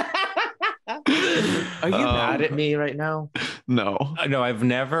 Are you mad at me right now? No. No, I've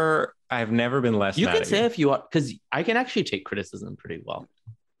never been less you mad can at say you. if you want, because I can actually take criticism pretty well.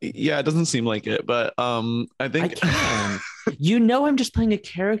 Yeah, it doesn't seem like it, but I think I can. I'm just playing a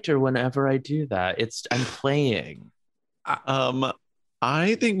character whenever I do that. I'm playing.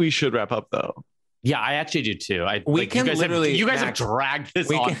 I think we should wrap up though. Yeah, I actually do too. You guys have dragged this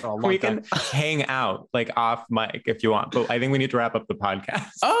on for a long time. We can hang out like off mic if you want, but I think we need to wrap up the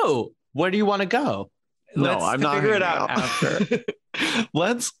podcast. Oh, where do you want to go? I'm not figure it out after.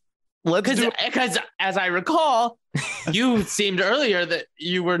 Let's because as I recall, you seemed earlier that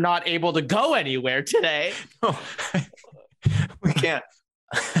you were not able to go anywhere today. No, we can't.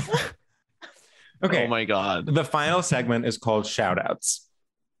 Okay. Oh my God. The final segment is called shoutouts.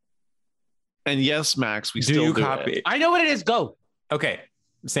 And yes, Max, we do still you do copy? it. I know what it is. Go. Okay,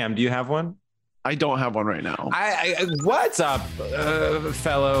 Sam, do you have one? I don't have one right now. What's up,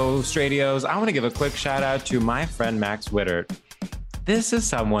 fellow Stradios? I want to give a quick shout out to my friend Max Wittert. This is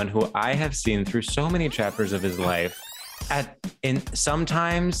someone who I have seen through so many chapters of his life.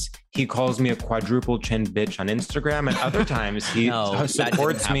 Sometimes he calls me a quadruple chin bitch on Instagram, and other times he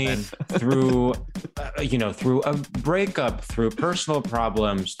supports me through, through a breakup, through personal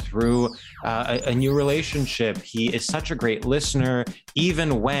problems, through a new relationship. He is such a great listener,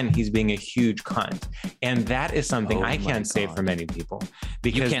 even when he's being a huge cunt. And that is something I can't say for many people,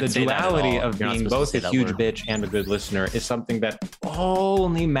 because the duality of being both a huge bitch and a good listener is something that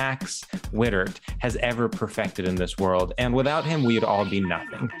only Max Wittert has ever perfected in this world. And without him, we'd all be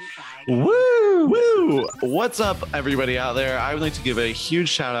nothing. Woo! Woo! What's up, everybody out there? I would like to give a huge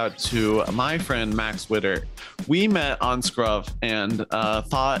shout out to my friend Max Wittert. We met on Scruff and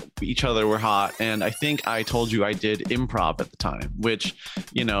thought each other were hot. And I think I told you I did improv at the time, which,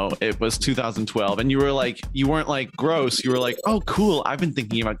 it was 2012. And you weren't like gross. You were like, oh, cool. I've been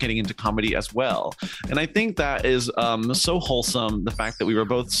thinking about getting into comedy as well. And I think that is so wholesome. The fact that we were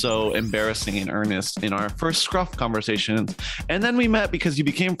both so embarrassing and earnest in our first Scruff conversations. And then we met because you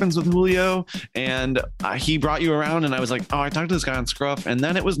became friends with Julio and he brought you around. And I was like, oh, I talked to this guy on Scruff. And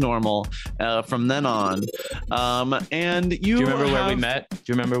then it was normal from then on. And do you remember where we met? Do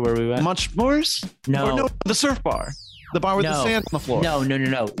you remember where we went? Much More's? No, the Surf Bar. The bar with the sand on the floor. No.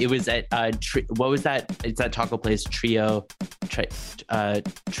 It was at what was that? It's that taco place, Trio, Tres.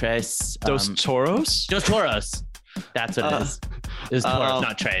 Dos Toros? Dos Toros. That's what it is. It was Toros,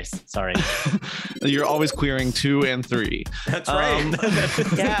 not Tres. Sorry. You're always queering 2 and 3. That's right.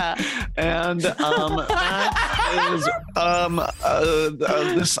 Yeah. And that is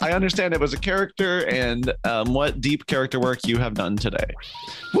this. I understand it was a character, and what deep character work you have done today.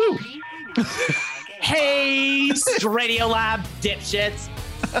 Woo! Hey, Radio Lab dipshits.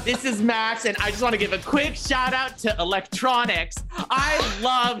 This is Max, and I just want to give a quick shout out to electronics. I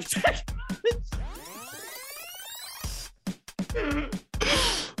loved.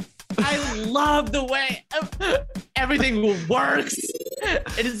 I love the way everything works.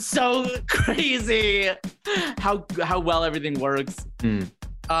 It is so crazy how well everything works. No,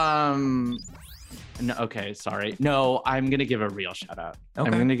 okay, sorry. No, I'm gonna give a real shout out. Okay.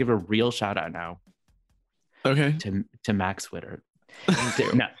 I'm gonna give a real shout out now. Okay. To Max Wittert.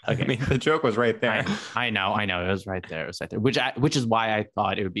 No, okay. I mean, the joke was right there. I know. It was right there. Which is why I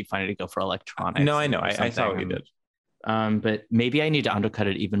thought it would be funny to go for electronics. No, I know. I saw what you did. But maybe I need to undercut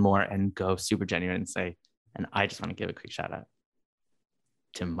it even more and go super genuine and say, and I just want to give a quick shout out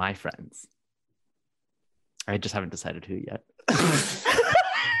to my friends. I just haven't decided who yet.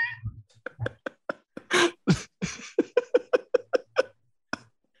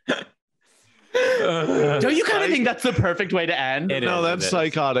 Don't you kind of think that's the perfect way to end? No, that's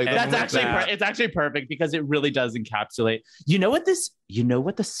psychotic. That's actually it's actually perfect because it really does encapsulate. You know what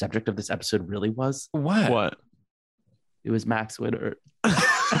the subject of this episode really was? What? It was Max Wittert.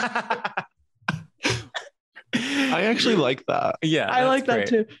 I actually like that. Yeah, I like that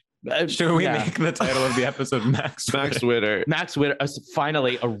too. Should we make the title of the episode Max Wittert? Max Wittert,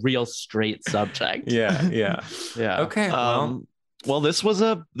 finally a real straight subject. Yeah. Okay. Well, this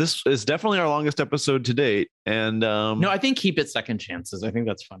is definitely our longest episode to date, and no, I think keep it second chances. I think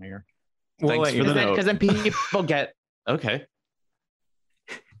that's funnier. Thanks for the note. Because then people get okay.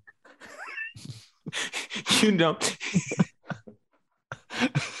 You know.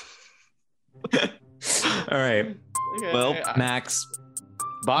 All right. Okay. Well, Max,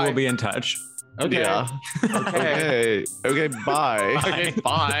 bye. We'll be in touch. Okay. Yeah. Okay. Bye. Okay.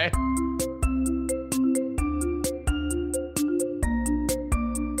 Bye.